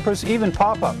 truck campers, even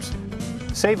pop-ups.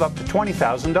 Save up to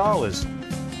 $20,000.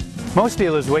 Most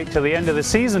dealers wait till the end of the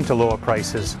season to lower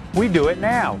prices. We do it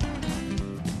now.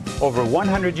 Over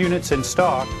 100 units in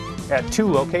stock at 2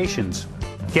 locations.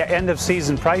 Get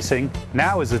end-of-season pricing.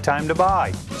 Now is the time to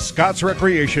buy. Scott's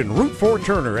Recreation, Route 4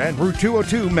 Turner and Route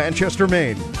 202 Manchester,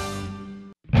 Maine.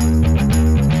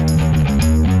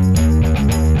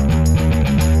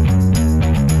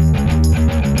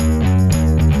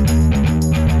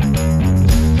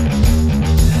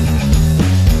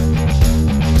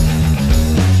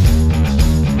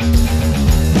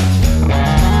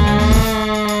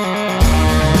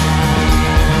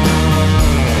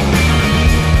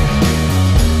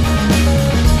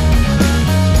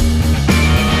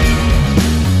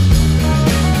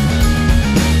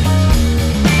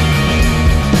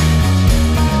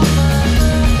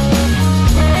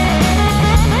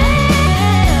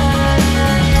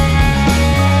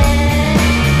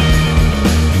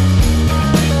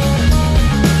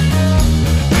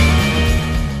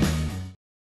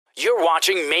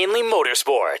 Watching Mainely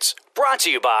Motorsports, brought to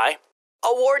you by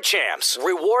Award Champs,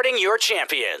 rewarding your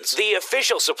champions, the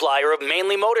official supplier of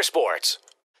Mainely Motorsports.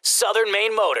 Southern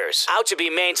Maine Motors, out to be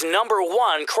Maine's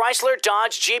 #1 Chrysler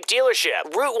Dodge Jeep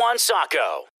dealership, Route 1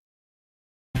 Saco.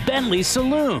 Bentley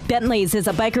Saloon. Bentley's is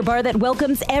a biker bar that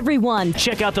welcomes everyone.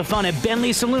 Check out the fun at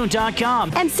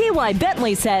BentleySaloon.com. And see why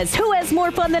Bentley says, who has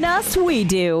more fun than us? We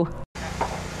do.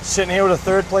 Sitting here with a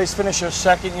third place finisher,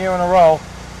 second year in a row.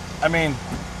 I mean,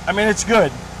 it's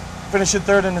good. Finishing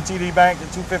third in the TD Bank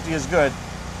at 250 is good,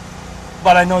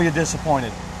 but I know you're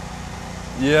disappointed.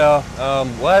 Yeah,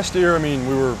 last year, we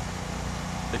were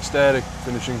ecstatic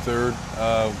finishing third.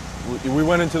 We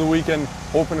went into the weekend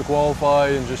hoping to qualify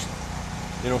and just,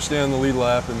 stay on the lead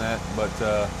lap in that. But,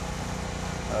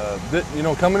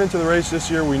 coming into the race this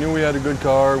year, we knew we had a good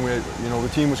car. And the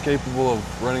team was capable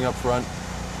of running up front.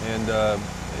 And,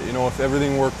 if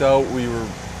everything worked out, we were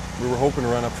hoping to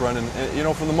run up front,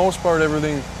 and for the most part,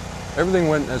 everything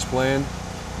went as planned.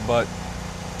 But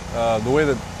the way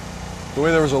that the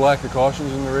way there was a lack of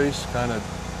cautions in the race kind of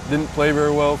didn't play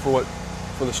very well for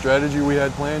the strategy we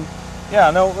had planned.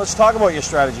 Yeah, no, let's talk about your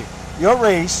strategy. Your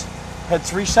race had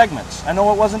 3 segments. I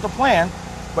know it wasn't the plan,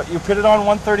 but you pitted on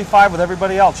 135 with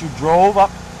everybody else. You drove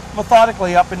up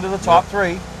methodically up into the top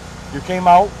 3. You came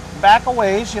out back a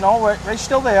ways, you know, right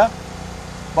still there.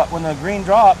 But when the green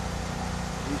dropped,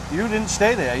 you didn't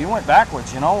stay there. You went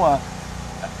backwards, you know.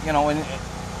 And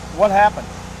what happened?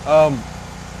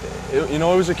 It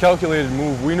was a calculated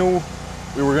move. We knew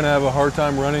we were going to have a hard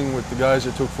time running with the guys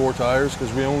that took 4 tires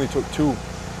because we only took 2.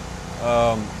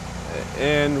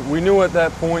 And we knew at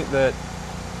that point that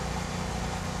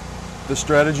the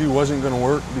strategy wasn't going to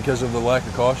work because of the lack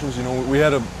of cautions. You know, we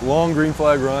had a long green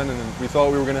flag run, and we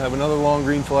thought we were going to have another long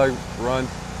green flag run.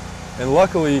 And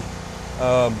luckily,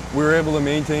 we were able to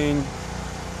maintain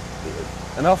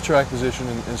enough track position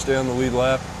and stay on the lead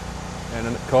lap. And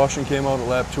a caution came out at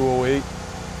lap 208,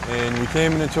 and we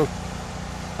came in and took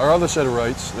our other set of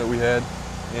rights that we had,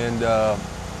 and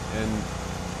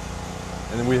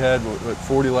then we had what,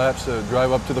 40 laps to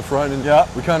drive up to the front, and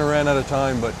we kind of ran out of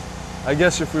time. But I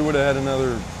guess if we would have had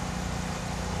another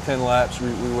 10 laps, we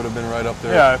would have been right up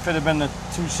there. Yeah, if it had been the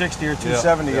 260 or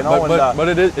 270, you know.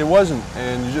 But it wasn't,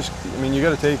 and you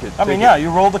got to take it. You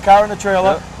rolled the car in the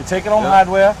trailer, you take it home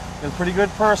hardware, get a pretty good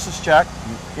purses check,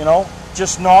 you know,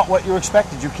 just not what you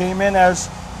expected. You came in as,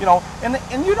 you know,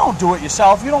 and you don't do it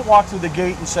yourself. You don't walk through the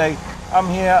gate and say, I'm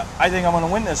here, I think I'm going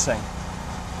to win this thing.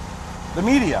 The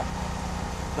media,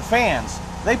 the fans,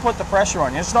 they put the pressure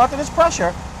on you. It's not that it's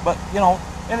pressure, but, you know,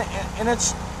 and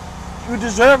it's, you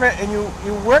deserve it, and you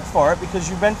work for it because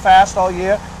you've been fast all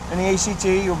year in the ACT.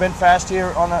 You've been fast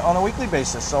here on a weekly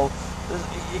basis. So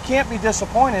you can't be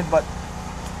disappointed, but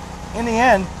in the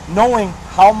end, knowing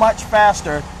how much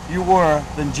faster you were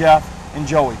than Jeff and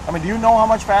Joey. I mean, do you know how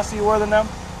much faster you were than them?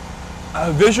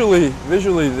 Visually,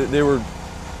 they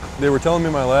were telling me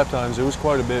my lap times. It was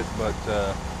quite a bit, but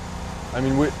I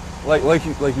mean,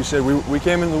 like you said, we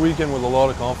came into the weekend with a lot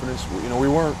of confidence. You know, we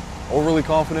weren't overly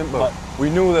confident, but we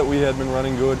knew that we had been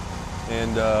running good,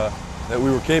 and that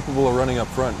we were capable of running up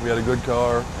front. We had a good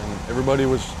car, and everybody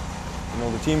was, you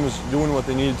know, the team was doing what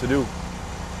they needed to do,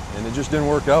 and it just didn't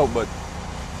work out. But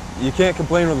you can't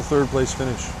complain with a 3rd place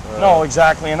finish. No,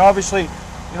 exactly, and obviously,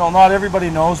 you know, not everybody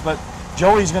knows, but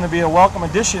Joey's going to be a welcome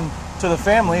addition to the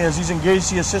family as he's engaged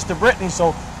to his sister Brittany.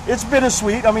 So it's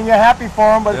bittersweet. I mean, you're happy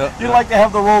for him, but you'd like to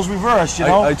have the roles reversed, you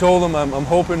know? I told him I'm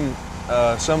hoping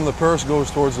some of the purse goes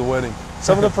towards the wedding.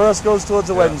 Some of the purse goes towards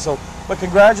the wedding. So, but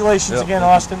congratulations again,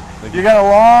 thank Austin. you. You got a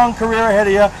long career ahead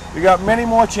of you. You got many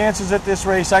more chances at this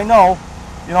race. I know.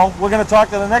 You know, we're going to talk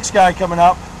to the next guy coming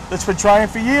up that's been trying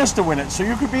for years to win it. So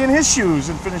you could be in his shoes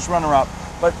and finish runner-up.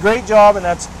 But great job, and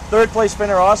that's 3rd place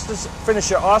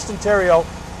finisher Austin Theriault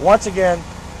once again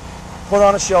put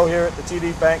on a show here at the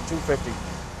TD Bank 250.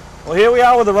 Well, here we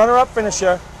are with the runner-up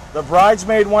finisher, the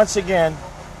bridesmaid once again.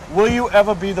 Will you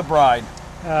ever be the bride?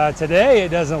 Today it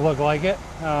doesn't look like it.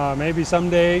 Maybe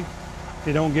someday if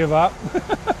you don't give up.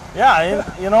 Yeah,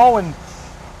 and, you know, and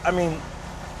I mean,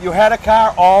 you had a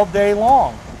car all day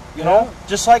long. You know,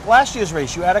 just like last year's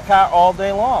race, you had a car all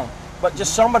day long. But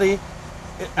just somebody,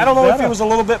 I don't know if he was a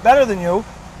little bit better than you,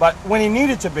 but when he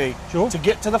needed to be, to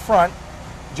get to the front,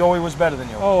 Joey was better than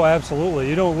you. Oh, absolutely.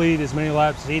 You don't lead as many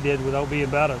laps as he did without being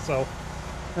better. So,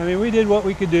 I mean, we did what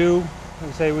we could do. Like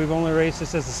I say, we've only raced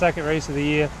this as the 2nd race of the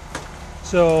year.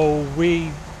 So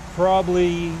we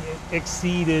probably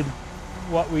exceeded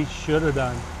what we should have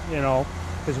done, you know,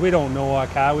 because we don't know our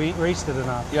car. We ain't raced it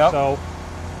enough. So,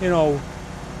 you know,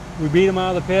 we beat him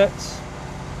out of the pits.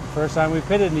 The first time we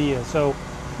pitted in the year. So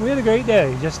we had a great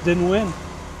day. Just didn't win.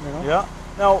 You know? Yeah.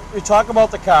 Now, we talk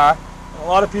about the car. A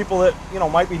lot of people that, you know,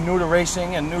 might be new to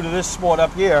racing and new to this sport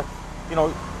up here, you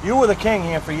know, you were the king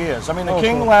here for years. I mean, the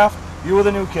king left, you were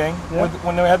the new king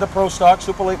when they had the Pro Stock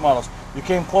Super Late models. You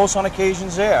came close on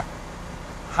occasions there.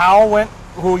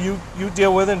 Who you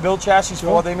deal with and build chassis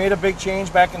for, they made a big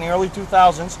change back in the early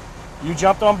 2000s. You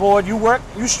jumped on board, you worked,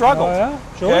 you struggled. Oh,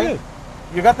 yeah, sure did.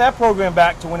 You got that program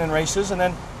back to winning races, and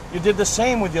then you did the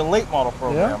same with your late model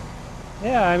program.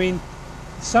 Yeah, I mean,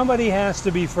 somebody has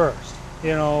to be first,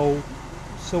 you know,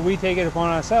 so we take it upon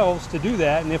ourselves to do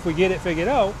that, and if we get it figured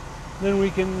out, then we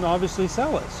can obviously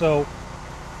sell it. So,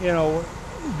 you know,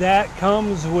 that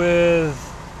comes with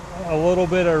a little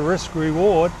bit of risk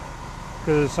reward,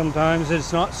 because sometimes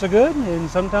it's not so good, and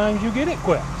sometimes you get it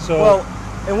quick. So, well,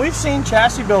 and we've seen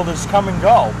chassis builders come and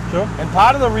go, and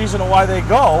part of the reason why they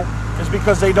go is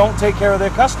because they don't take care of their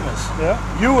customers.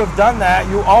 You have done that.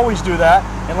 You always do that,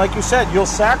 and like you said, you'll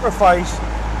sacrifice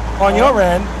on your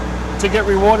end to get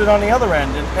rewarded on the other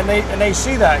end, and they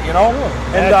see that, you know.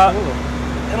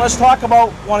 And And let's talk about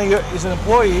one of your, he's an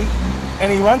employee,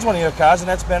 and he runs one of your cars, and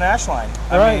that's Ben Ashline.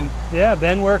 I mean, yeah,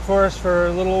 Ben worked for us for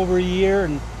a little over a year,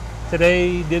 and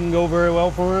today didn't go very well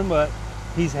for him, but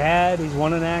he's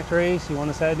won an ACT race, he won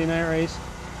a Saturday night race,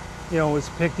 you know, it's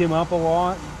picked him up a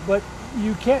lot. But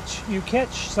you catch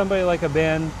somebody like a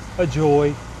Ben, a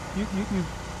Joy,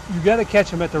 you got to catch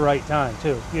them at the right time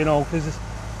too, you know, because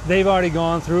they've already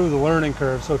gone through the learning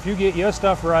curve. So if you get your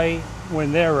stuff right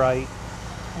when they're right,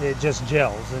 it just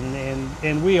gels,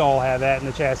 and we all have that in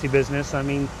the chassis business. I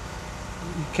mean,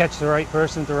 you catch the right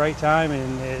person at the right time,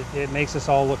 and it makes us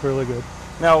all look really good.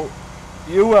 Now,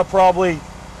 you are probably,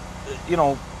 you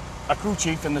know, a crew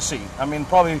chief in the seat. I mean,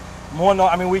 probably more.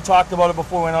 I mean, we talked about it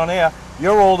before we went on air.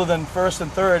 You're older than first and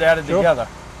third added together.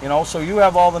 You know, so you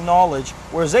have all the knowledge,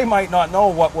 whereas they might not know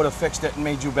what would have fixed it and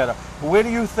made you better. But where do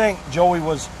you think Joey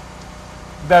was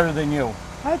better than you?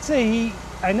 I'd say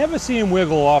I never see him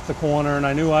wiggle off the corner, and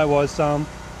I knew I was some.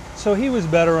 So he was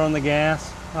better on the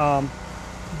gas.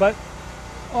 But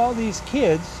all these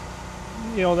kids,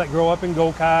 you know, that grow up in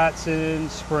go-karts and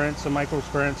sprints or micro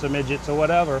sprints or midgets or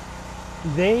whatever,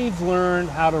 they've learned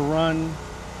how to run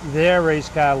their race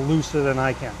car looser than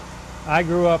I can. I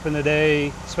grew up in the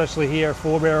day, especially here,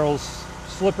 4 barrels,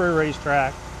 slippery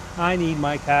racetrack. I need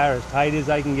my car as tight as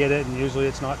I can get it, and usually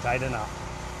it's not tight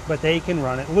enough. But they can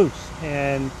run it loose,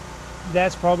 and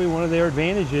that's probably one of their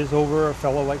advantages over a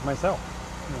fellow like myself.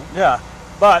 You know? Yeah,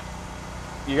 but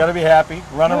you got to be happy,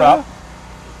 runner-up.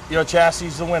 Your chassis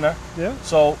is the winner. Yeah.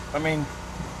 So, I mean,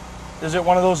 is it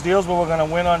one of those deals where we're going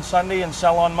to win on Sunday and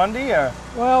sell on Monday, or?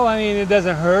 Well, I mean, it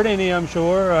doesn't hurt any, I'm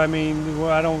sure. I mean,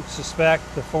 I don't suspect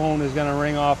the phone is going to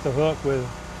ring off the hook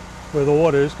with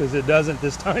orders, because it doesn't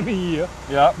this time of year.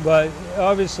 Yeah. But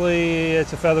obviously,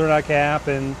 it's a feather in our cap,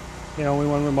 and you know, we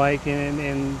won with Mike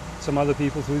and some other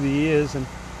people through the years, and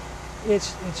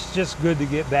it's just good to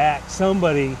get back.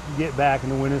 Somebody get back in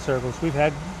the winning circles. We've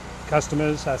had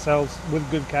customers ourselves with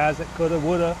good cars that coulda,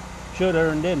 woulda,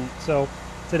 shoulda, and didn't. So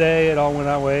today it all went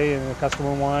our way, and the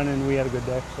customer won, and we had a good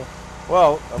day. So.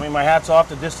 Well, I mean, my hat's off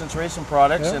to Distance Racing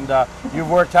Products, and you've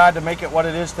worked hard to make it what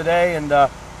it is today. And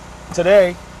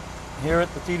today, here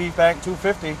at the TD Bank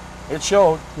 250, it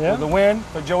showed with the win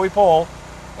for Joey Pohl,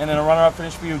 and then a runner-up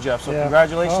finish for you, Jeff. So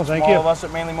congratulations from all of us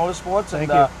at Mainly Motorsports,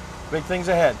 and big things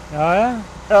ahead. Oh, yeah?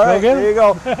 All right, there you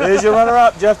go. There's your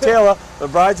runner-up, Jeff Taylor. The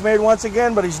bridesmaid once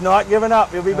again, but he's not giving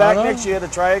up. He'll be back next year to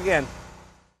try again.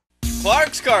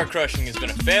 Clark's Car Crushing has been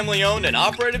a family-owned and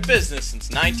operated business since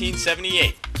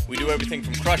 1978. We do everything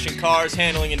from crushing cars,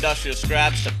 handling industrial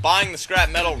scraps, to buying the scrap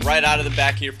metal right out of the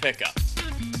back of your pickup.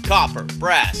 Copper,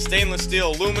 brass, stainless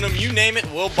steel, aluminum, you name it,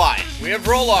 we'll buy it. We have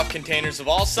roll-off containers of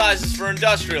all sizes for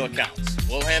industrial accounts.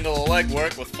 We'll handle the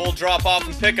legwork with full drop-off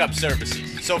and pickup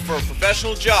services. So for a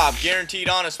professional job, guaranteed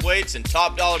honest weights, and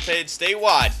top dollar paid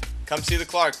statewide, come see the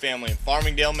Clark family in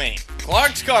Farmingdale, Maine.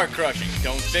 Clark's Car Crushing.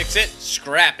 Don't fix it,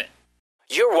 scrap it.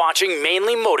 You're watching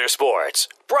Mainly Motorsports,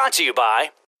 brought to you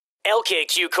by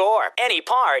LKQ Corp. Any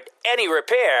part, any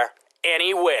repair,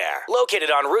 anywhere.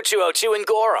 Located on Route 202 in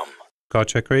Gorham.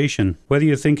 Scotch Recreation. Whether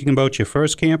you're thinking about your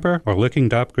first camper or looking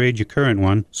to upgrade your current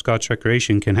one, Scotch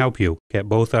Recreation can help you. Get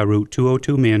both our Route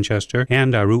 202 Manchester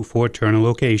and our Route 4 Turner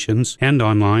locations, and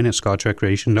online at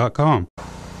scotchrecreation.com.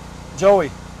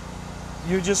 Joey,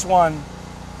 you just won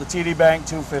the TD Bank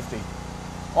 250.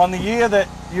 On the year that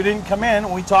you didn't come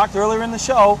in, we talked earlier in the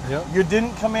show, you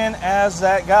didn't come in as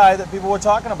that guy that people were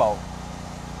talking about.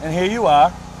 And here you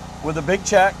are with a big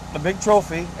check, a big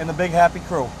trophy, and the big happy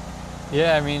crew.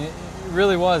 Yeah, I mean, it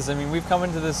really was. I mean, we've come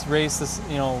into this race,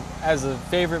 you know, as a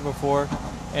favorite before,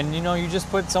 and you know, you just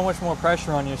put so much more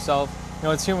pressure on yourself. You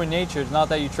know, it's human nature. It's not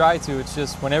that you try to. It's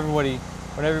just when everybody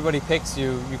picks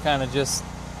you, you kind of just,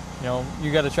 you know,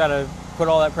 you got to try to put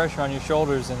all that pressure on your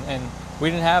shoulders, and we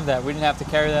didn't have that. We didn't have to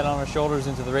carry that on our shoulders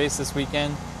into the race this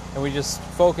weekend, and we just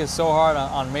focused so hard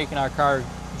on making our car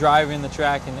drive in the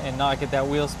track and not get that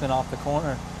wheel spin off the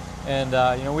corner. And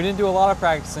you know, we didn't do a lot of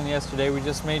practicing yesterday. We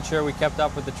just made sure we kept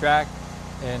up with the track,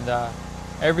 and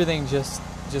everything just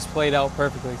played out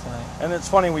perfectly tonight. And it's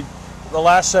funny, the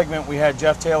last segment we had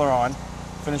Jeff Taylor on,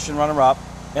 finishing runner-up,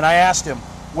 and I asked him,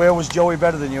 where was Joey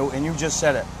better than you? And you just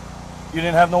said it. You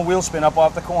didn't have no wheel spin up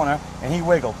off the corner, and he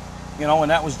wiggled. You know,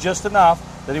 and that was just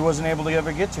enough that he wasn't able to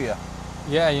ever get to you.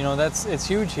 Yeah, you know, it's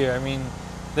huge here. I mean,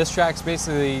 this track's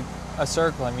basically a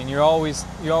circle. I mean, you always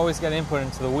got input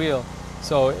into the wheel.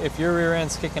 So if your rear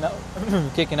end's kicking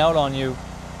out on you,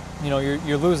 you know,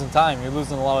 you're losing time. You're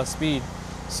losing a lot of speed.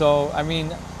 So I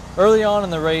mean, early on in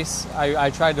the race, I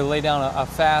tried to lay down a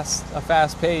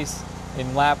fast pace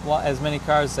and lap as many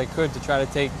cars as I could to try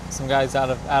to take some guys out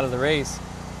of the race.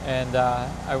 and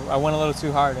I went a little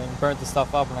too hard and burnt the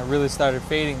stuff up, and I really started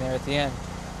fading there at the end.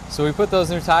 So we put those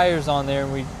new tires on there,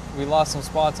 and we lost some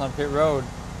spots on pit road,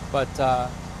 but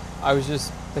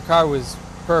the car was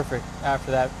perfect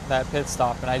after that pit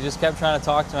stop, and I just kept trying to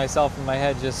talk to myself in my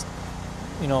head, just,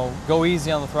 you know, go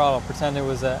easy on the throttle, pretend it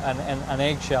was an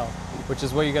eggshell, which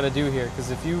is what you got to do here,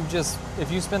 because if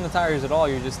you spin the tires at all,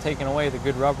 you're just taking away the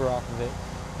good rubber off of it,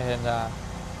 and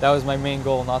that was my main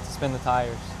goal, not to spin the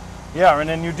tires. Yeah, and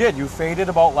then you did. You faded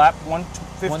about lap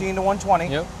 115 to 120.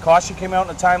 Yep. Caution came out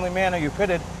in a timely manner. You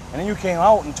pitted, and then you came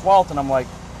out in 12th, and I'm like,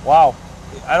 wow.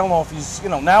 I don't know if he's, you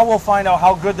know, now we'll find out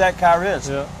how good that car is.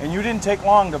 Yeah. And you didn't take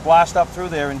long to blast up through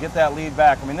there and get that lead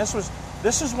back. I mean, this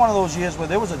is one of those years where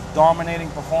there was a dominating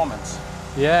performance.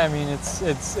 Yeah, I mean, it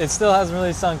still hasn't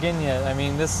really sunk in yet. I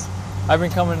mean, I've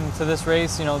been coming to this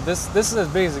race, you know, this is as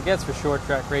big as it gets for short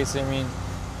track racing. I mean,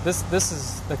 this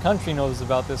is, the country knows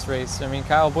about this race. I mean,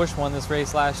 Kyle Busch won this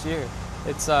race last year.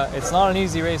 It's not an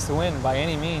easy race to win by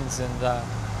any means, and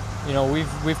you know,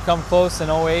 we've come close in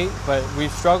 08, but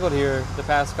we've struggled here the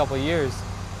past couple of years,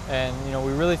 and you know,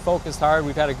 we really focused hard.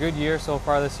 We've had a good year so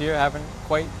far this year. Haven't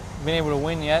quite been able to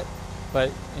win yet,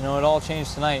 but you know, it all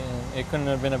changed tonight, and it couldn't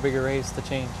have been a bigger race to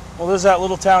change. Well, there's that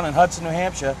little town in Hudson, New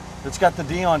Hampshire that's got the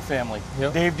Dion family.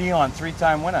 Yep. Dave Dion,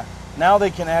 3-time winner. Now they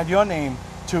can add your name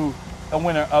to a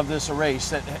winner of this race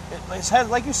that it has,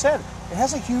 like you said, it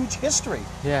has a huge history.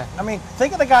 Yeah. I mean,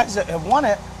 think of the guys that have won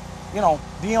it. You know,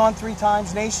 Dion 3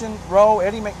 times, Nason, Rowe,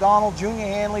 Eddie McDonald, Junior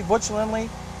Hanley, Butch Lindley.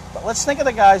 But let's think of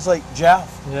the guys like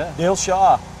Jeff, Dale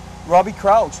Shaw, Robbie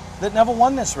Crouch that never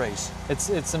won this race.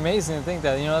 It's amazing to think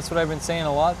that. You know, that's what I've been saying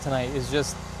a lot tonight. Is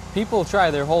just people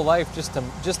try their whole life just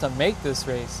to make this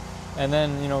race, and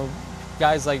then you know,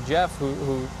 guys like Jeff,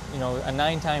 who you know, a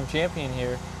 9-time champion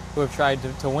here, who have tried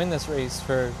to win this race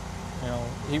for, you know,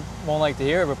 he won't like to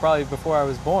hear it, but probably before I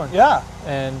was born. Yeah.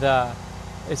 And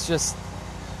it's just,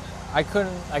 I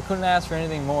couldn't ask for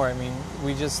anything more. I mean,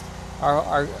 we just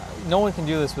no one can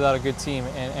do this without a good team,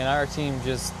 and our team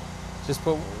just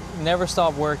never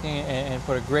stopped working and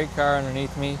put a great car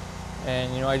underneath me,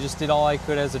 and you know, I just did all I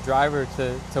could as a driver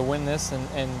to win this,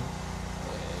 and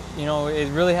you know, it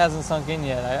really hasn't sunk in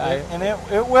yet. And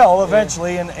it will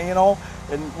eventually, and you know,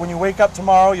 and when you wake up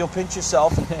tomorrow, you'll pinch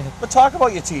yourself. But talk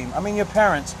about your team. I mean, your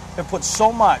parents have put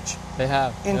so much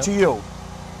into you.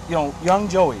 You know, young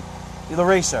Joey, the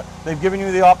racer. They've given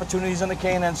you the opportunities on the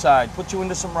K&N side, put you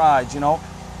into some rides, you know.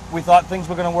 We thought things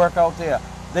were going to work out there.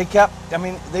 I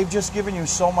mean, they've just given you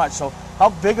so much. So how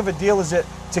big of a deal is it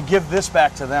to give this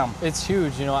back to them? It's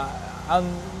huge. You know,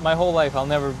 my whole life, I'll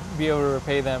never be able to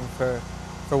repay them for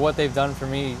what they've done for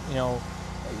me. You know,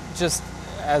 just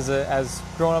as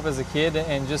growing up as a kid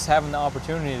and just having the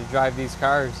opportunity to drive these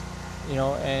cars. You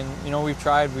know, and you know, we've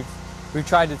tried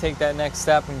to take that next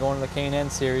step and go into the K&N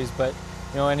series, but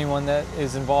you know, anyone that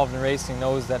is involved in racing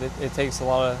knows that it takes a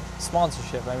lot of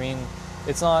sponsorship. I mean,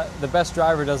 it's not, the best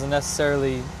driver doesn't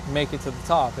necessarily make it to the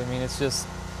top. I mean, it's just,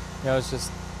 you know, it's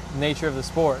just nature of the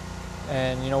sport.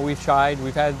 And you know, we've tried.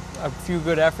 We've had a few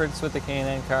good efforts with the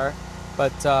K&N car,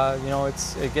 but you know,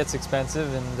 it gets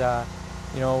expensive, and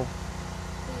you know,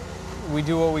 we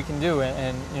do what we can do,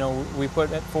 and you know, we put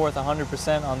forth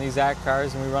 100% on these ACT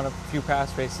cars, and we run a few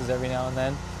pass races every now and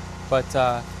then. But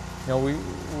you know,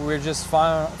 we're just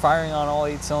firing on all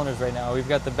 8 cylinders right now. We've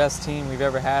got the best team we've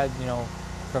ever had. You know,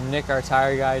 from Nick, our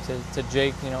tire guy, to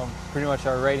Jake, you know, pretty much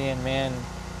our right-hand man,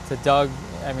 to Doug.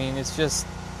 I mean, it's just,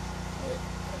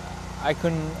 I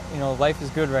couldn't, you know, life is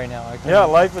good right now. Yeah,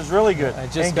 life is really good. I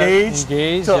just engaged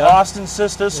to Austin's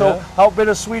sister. So how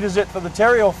bittersweet is it for the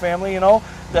Terrio family, you know,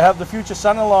 to have the future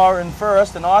son-in-law in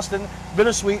first, and Austin,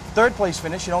 bittersweet, 3rd place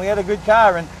finish. You know, he had a good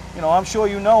car, and you know, I'm sure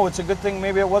you know it's a good thing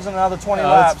maybe it wasn't another 20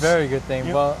 laps. It's a very good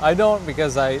thing. Well, I don't,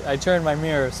 because I turned my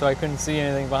mirror, so I couldn't see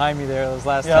anything behind me there those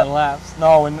last 10 laps.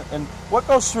 No, and what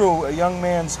goes through a young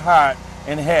man's heart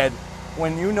and head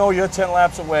when you know you're 10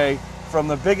 laps away from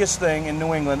the biggest thing in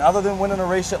New England, other than winning a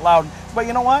race at Loudon? But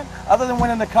you know what? Other than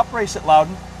winning the Cup race at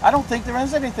Loudon, I don't think there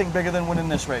is anything bigger than winning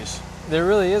this race. There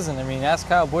really isn't. I mean, ask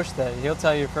Kyle Busch that. He'll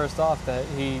tell you first off that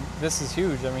this is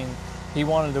huge. I mean, he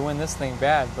wanted to win this thing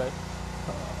bad, but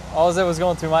all that was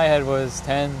going through my head was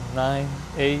 10, 9,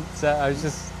 8, 7. I was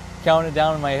just counting it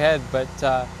down in my head, but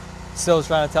still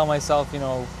trying to tell myself, you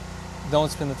know, don't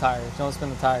spin the tires, don't spin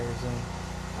the tires.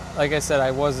 And like I said,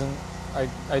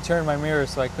 I turned my mirror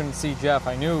so I couldn't see Jeff.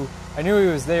 I knew he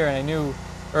was there, and I knew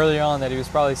early on that he was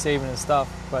probably saving his stuff,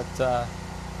 but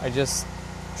I just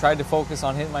tried to focus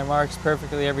on hitting my marks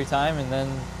perfectly every time, and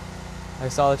then I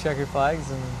saw the checkered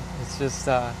flags, and it's just,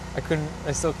 I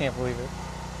still can't believe it.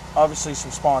 Obviously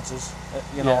some sponsors,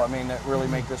 you know, I mean, that really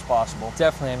make this possible.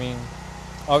 Definitely. I mean,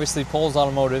 obviously Poles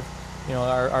Automotive, you know,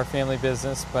 our family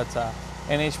business, but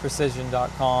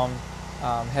nhprecision.com,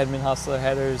 Hedman Hustler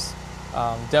Headers,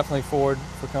 definitely Ford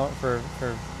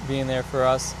for being there for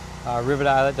us,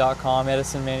 rivetislet.com,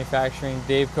 Edison Manufacturing,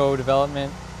 Daveco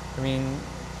Development. I mean,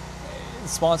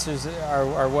 sponsors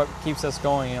are what keeps us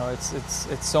going. You know,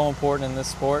 it's so important in this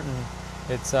sport, and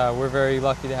it's we're very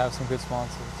lucky to have some good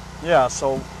sponsors. Yeah,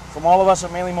 so from all of us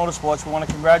at Mainely Motorsports, we want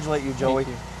to congratulate you, Joey.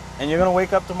 Thank you. And you're going to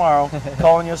wake up tomorrow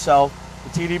calling yourself the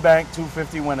TD Bank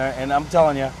 250 winner, and I'm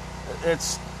telling you,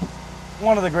 it's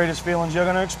one of the greatest feelings you're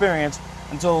going to experience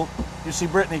until you see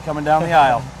Brittany coming down the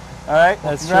aisle. All right?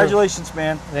 Well, That's congratulations, true.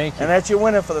 man. Thank you. And that's your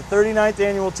winner for the 39th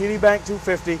annual TD Bank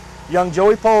 250, young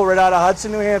Joey Pole right out of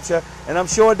Hudson, New Hampshire. And I'm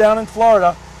sure down in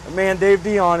Florida, the man Dave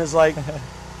Dion is like,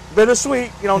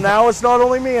 bittersweet. You know, now it's not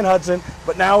only me and Hudson,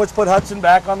 but now it's put Hudson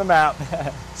back on the map.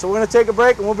 So we're going to take a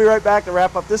break, and we'll be right back to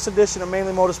wrap up this edition of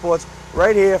Mainely Motorsports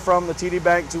right here from the TD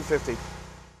Bank 250.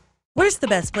 Where's the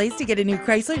best place to get a new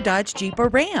Chrysler, Dodge, Jeep, or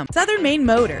Ram? Southern Maine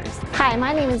Motors. Hi,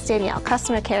 my name is Danielle,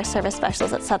 Customer Care Service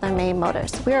Specialist at Southern Maine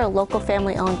Motors. We are a local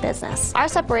family-owned business. Our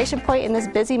separation point in this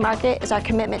busy market is our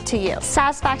commitment to you.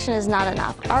 Satisfaction is not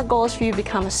enough. Our goal is for you to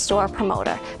become a store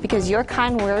promoter because your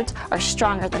kind words are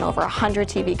stronger than over 100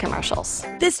 TV commercials.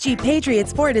 This Jeep Patriot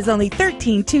Sport is only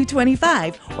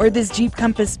 $13,225, or this Jeep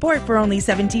Compass Sport for only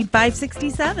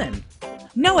 $17,567.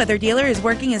 No other dealer is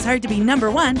working as hard to be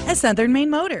 #1 as Southern Maine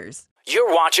Motors.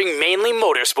 You're watching Mainly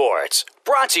Motorsports,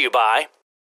 brought to you by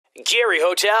Gary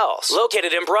Hotels,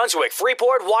 located in Brunswick,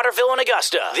 Freeport, Waterville, and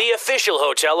Augusta, the official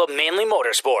hotel of Mainly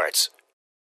Motorsports.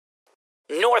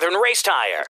 Northern Race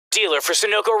Tire, dealer for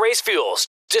Sunoco Race Fuels,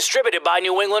 distributed by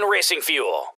New England Racing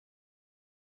Fuel.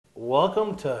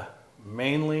 Welcome to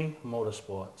Mainely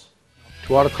Motorsports.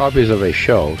 To order copies of a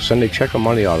show, send a check or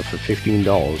money order for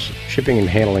 $15, shipping and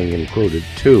handling included,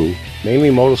 to Mainely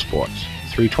Motorsports,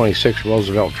 326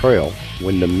 Roosevelt Trail,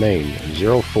 Windham, Maine,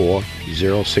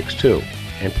 04062.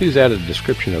 And please add a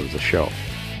description of the show.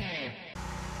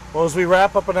 Well, as we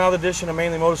wrap up another edition of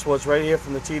Mainely Motorsports right here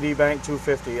from the TD Bank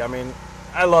 250, I mean,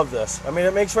 I love this. I mean,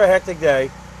 it makes for a hectic day.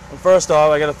 And first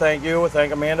off, I got to thank you,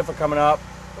 thank Amanda for coming up.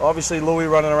 Obviously, Louie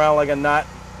running around like a nut.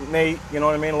 Nate, you know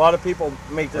what I mean? A lot of people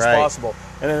make this possible.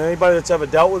 And anybody that's ever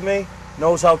dealt with me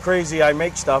knows how crazy I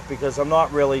make stuff because I'm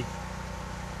not really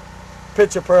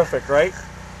picture perfect, right?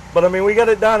 But I mean, we got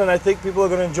it done, and I think people are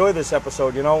going to enjoy this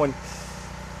episode, you know, and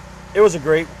it was a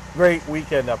great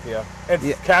weekend up here. And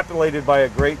capitulated by a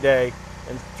great day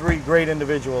and 3 great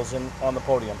individuals on the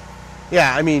podium.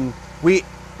 Yeah, I mean, we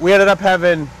ended up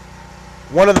having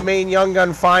one of the main Young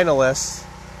Gun finalists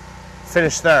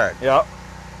finish 3rd. Yep.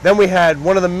 Then we had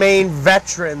one of the main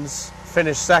veterans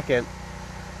finish 2nd.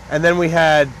 And then we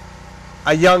had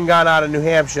a young gun out of New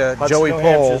Hampshire, Joey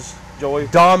Pole,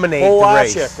 dominate the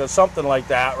race. Or something like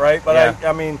that, right? But yeah.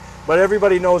 I mean, but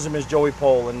everybody knows him as Joey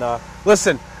Pole. And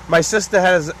listen, my sister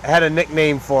had a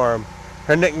nickname for him.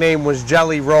 Her nickname was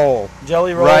Jelly Roll.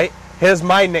 Jelly Roll? Right? Here's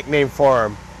my nickname for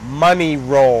him, Money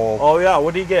Roll. Oh, yeah.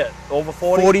 What did he get? Over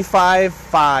 40?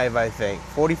 45.5, I think.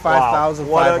 45,500.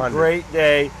 Wow. What a great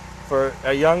day for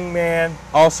a young man.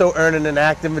 Also earning an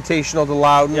ACT Invitational to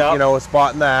Loudon, you know, a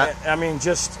spot in that. I mean,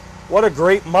 just what a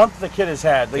great month the kid has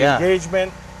had. The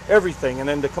engagement, everything. And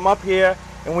then to come up here,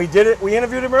 and we did it. We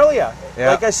interviewed him earlier,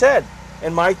 like I said.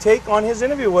 And my take on his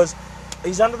interview was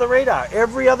he's under the radar.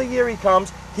 Every other year he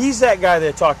comes, he's that guy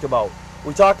they talked about.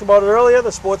 We talked about it earlier,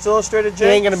 the Sports Illustrated Jake.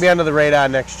 He ain't going to be under the radar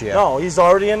next year. No, he's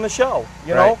already in the show,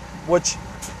 you know, which,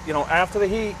 you know, after the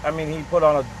heat, I mean, he put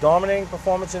on a dominating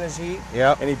performance in his heat,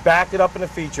 and he backed it up in the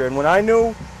feature. And when I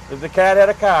knew that the cat had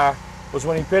a car was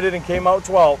when he pitted and came out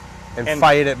 12th. And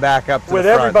fired it back up to with the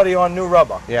front. Everybody on new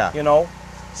rubber, Yeah. you know.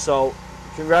 So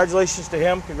congratulations to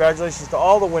him. Congratulations to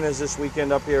all the winners this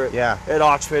weekend up here at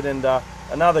Oxford, and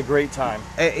another great time.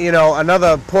 You know,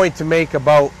 another point to make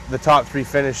about the top 3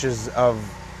 finishes of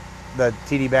the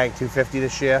TD Bank 250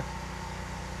 this year,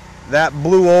 that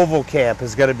Blue Oval camp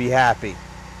is going to be happy.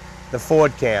 The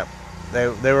Ford camp. They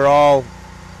were all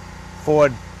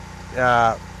Ford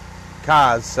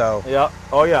cars, so. Yeah.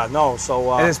 Oh, yeah. No,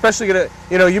 so. And especially going to,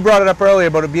 you know, you brought it up earlier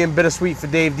about it being bittersweet for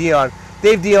Dave Dion.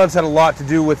 Dave Dion's had a lot to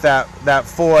do with that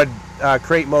Ford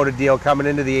crate motor deal coming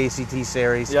into the ACT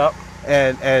series. Yep.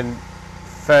 And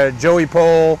for Joey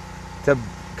Pole to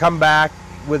come back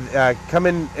with come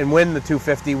in and win the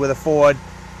 250 with a Ford,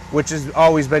 which has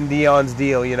always been Dion's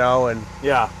deal, you know. And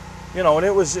yeah, you know, and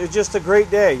it was just a great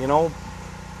day, you know.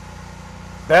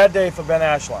 Bad day for Ben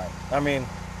Ashline. I mean,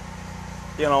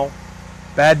 you know.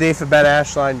 Bad day for Ben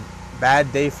Ashline.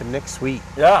 Bad day for Nick Sweet.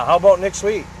 Yeah, how about Nick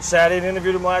Sweet? Saturday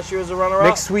interviewed him last year as a runner-up.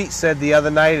 Nick Sweet said the other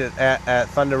night at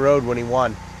Thunder Road when he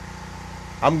won,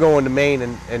 I'm going to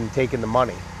Maine and taking the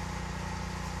money.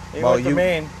 He went to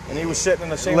Maine, and he was sitting in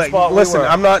the same spot Listen, we were.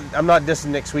 I'm not dissing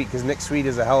Nick Sweet, because Nick Sweet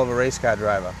is a hell of a race car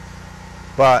driver,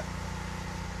 but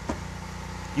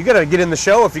you got to get in the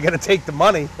show if you're going to take the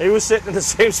money. He was sitting in the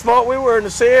same spot we were in the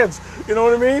sands. You know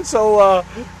what I mean? So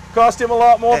cost him a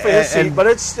lot more for his seat, but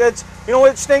it's you know,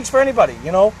 it stinks for anybody,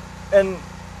 you know. And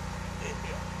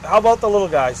how about the little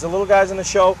guys? The little guys in the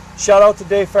show. Shout out to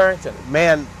Dave Farrington.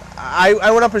 Man,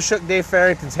 I went up and shook Dave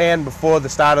Farrington's hand before the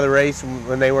start of the race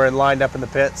when they were lined up in the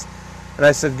pits, and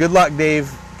I said, "Good luck,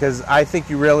 Dave, because I think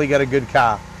you really got a good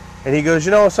car." And he goes,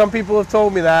 "You know, some people have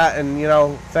told me that, and you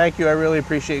know, thank you. I really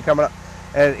appreciate you coming up."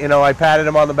 And you know, I patted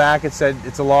him on the back and said,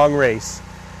 "It's a long race,"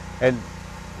 and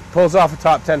pulls off a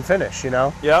top 10 finish. You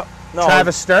know. Yep. No.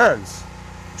 Travis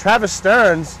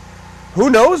Stearns, who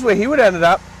knows where he would have ended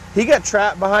up? He got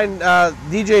trapped behind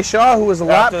DJ Shaw, who was a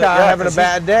lap car having a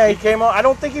bad day. He came out. I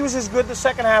don't think he was as good the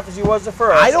second half as he was the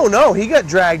first. I don't know. He got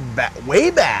dragged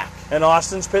way back. And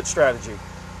Austin's pit strategy.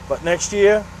 But next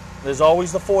year, there's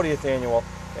always the 40th annual,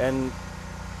 and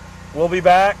we'll be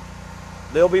back.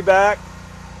 They'll be back.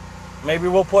 Maybe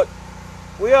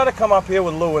we ought to come up here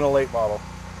with Lou in a late model,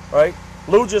 right?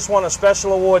 Lou just won a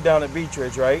special award down at Beach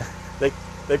Ridge, right?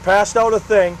 They passed out a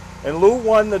thing, and Lou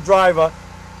won the driver.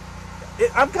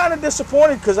 I'm kind of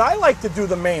disappointed because I like to do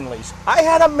the Mainleys. I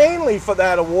had a Mainly for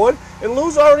that award, and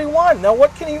Lou's already won. Now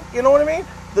what can you know what I mean?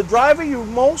 The driver you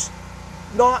most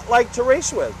not like to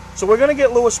race with. So we're going to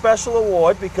get Lou a special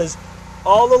award because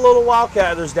all the little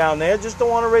Wildcatters down there just don't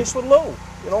want to race with Lou.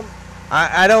 You know.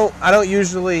 I don't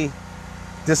usually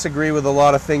disagree with a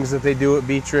lot of things that they do at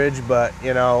Beach Ridge, but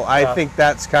you know, I think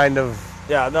that's kind of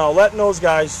letting those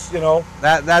guys, you know,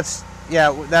 that's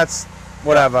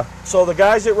whatever. Yeah. So the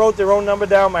guys that wrote their own number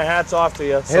down, my hat's off to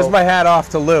you. Here's my hat off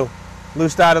to Lou.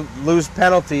 Lou's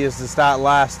penalty is to start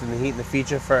last in the heat and the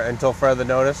feature until further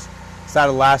notice.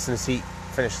 Started last in his heat,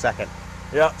 finished second.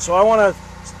 Yeah. So I want to,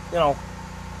 you know,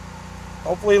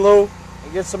 hopefully Lou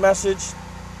gets the message.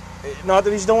 Not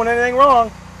that he's doing anything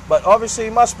wrong, but obviously he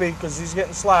must be because he's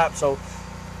getting slapped. So,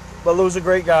 but Lou's a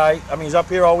great guy. I mean, he's up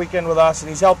here all weekend with us, and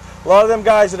he's helped a lot of them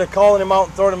guys that are calling him out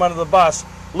and throwing him under the bus.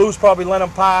 Lou's probably lent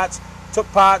him parts, took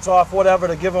parts off, whatever,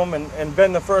 to give them, and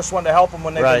been the first one to help them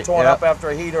when they've been torn up after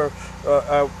a heat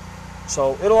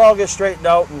so it'll all get straightened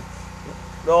out, and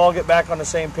they'll all get back on the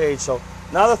same page. So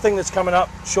another thing that's coming up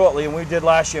shortly, and we did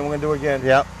last year and we're going to do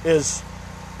again, is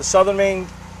the Southern Maine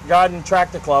Garden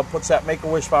Tractor Club puts that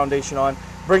Make-A-Wish Foundation on,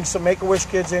 brings some Make-A-Wish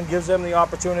kids in, gives them the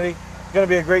opportunity. It's going to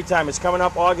be a great time. It's coming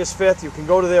up August 5th. You can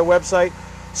go to their website,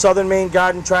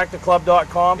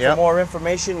 southernmainegardentractorclub.com, for more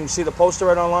information. You can see the poster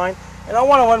right online. And I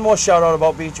want one more shout out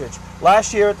about Beach Ridge.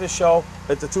 Last year at this show,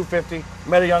 at the 250,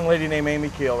 met a young lady named Amy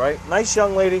Keel, right? Nice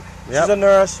young lady. She's a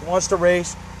nurse, wants to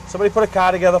race. Somebody put a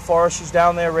car together for her. She's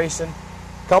down there racing.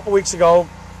 A couple weeks ago,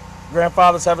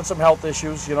 grandfather's having some health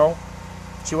issues, you know.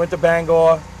 She went to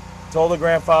Bangor, told her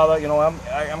grandfather, you know,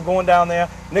 I'm going down there.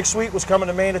 Nick Sweet was coming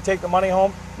to Maine to take the money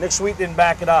home. Nick Sweet didn't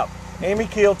back it up. Amy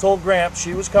Keel told Gramps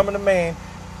she was coming to Maine,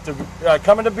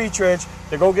 coming to Beach Ridge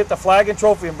to go get the flag and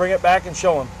trophy and bring it back and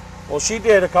show him. Well, she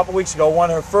did a couple weeks ago, won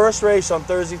her first race on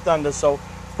Thursday Thunder, so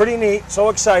pretty neat, so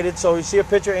excited. So you see a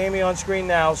picture of Amy on screen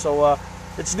now, so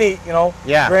it's neat, you know.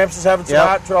 Yeah. Gramps is having some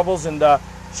heart troubles, and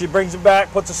she brings him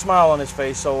back, puts a smile on his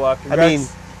face, so congrats. I mean,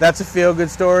 that's a feel-good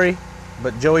story,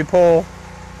 but Joey Pohl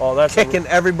kicking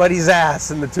everybody's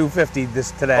ass in the 250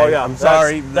 today. Oh, yeah. I'm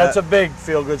sorry. That's a big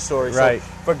feel-good story. Right. So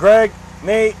for Greg,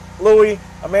 Nate, Louie,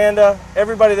 Amanda,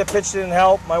 everybody that pitched in and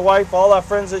helped, my wife, all our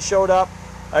friends that showed up,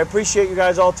 I appreciate you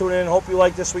guys all tuning in. Hope you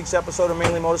like this week's episode of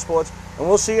Mainly Motorsports, and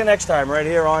we'll see you next time right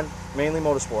here on Mainly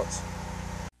Motorsports.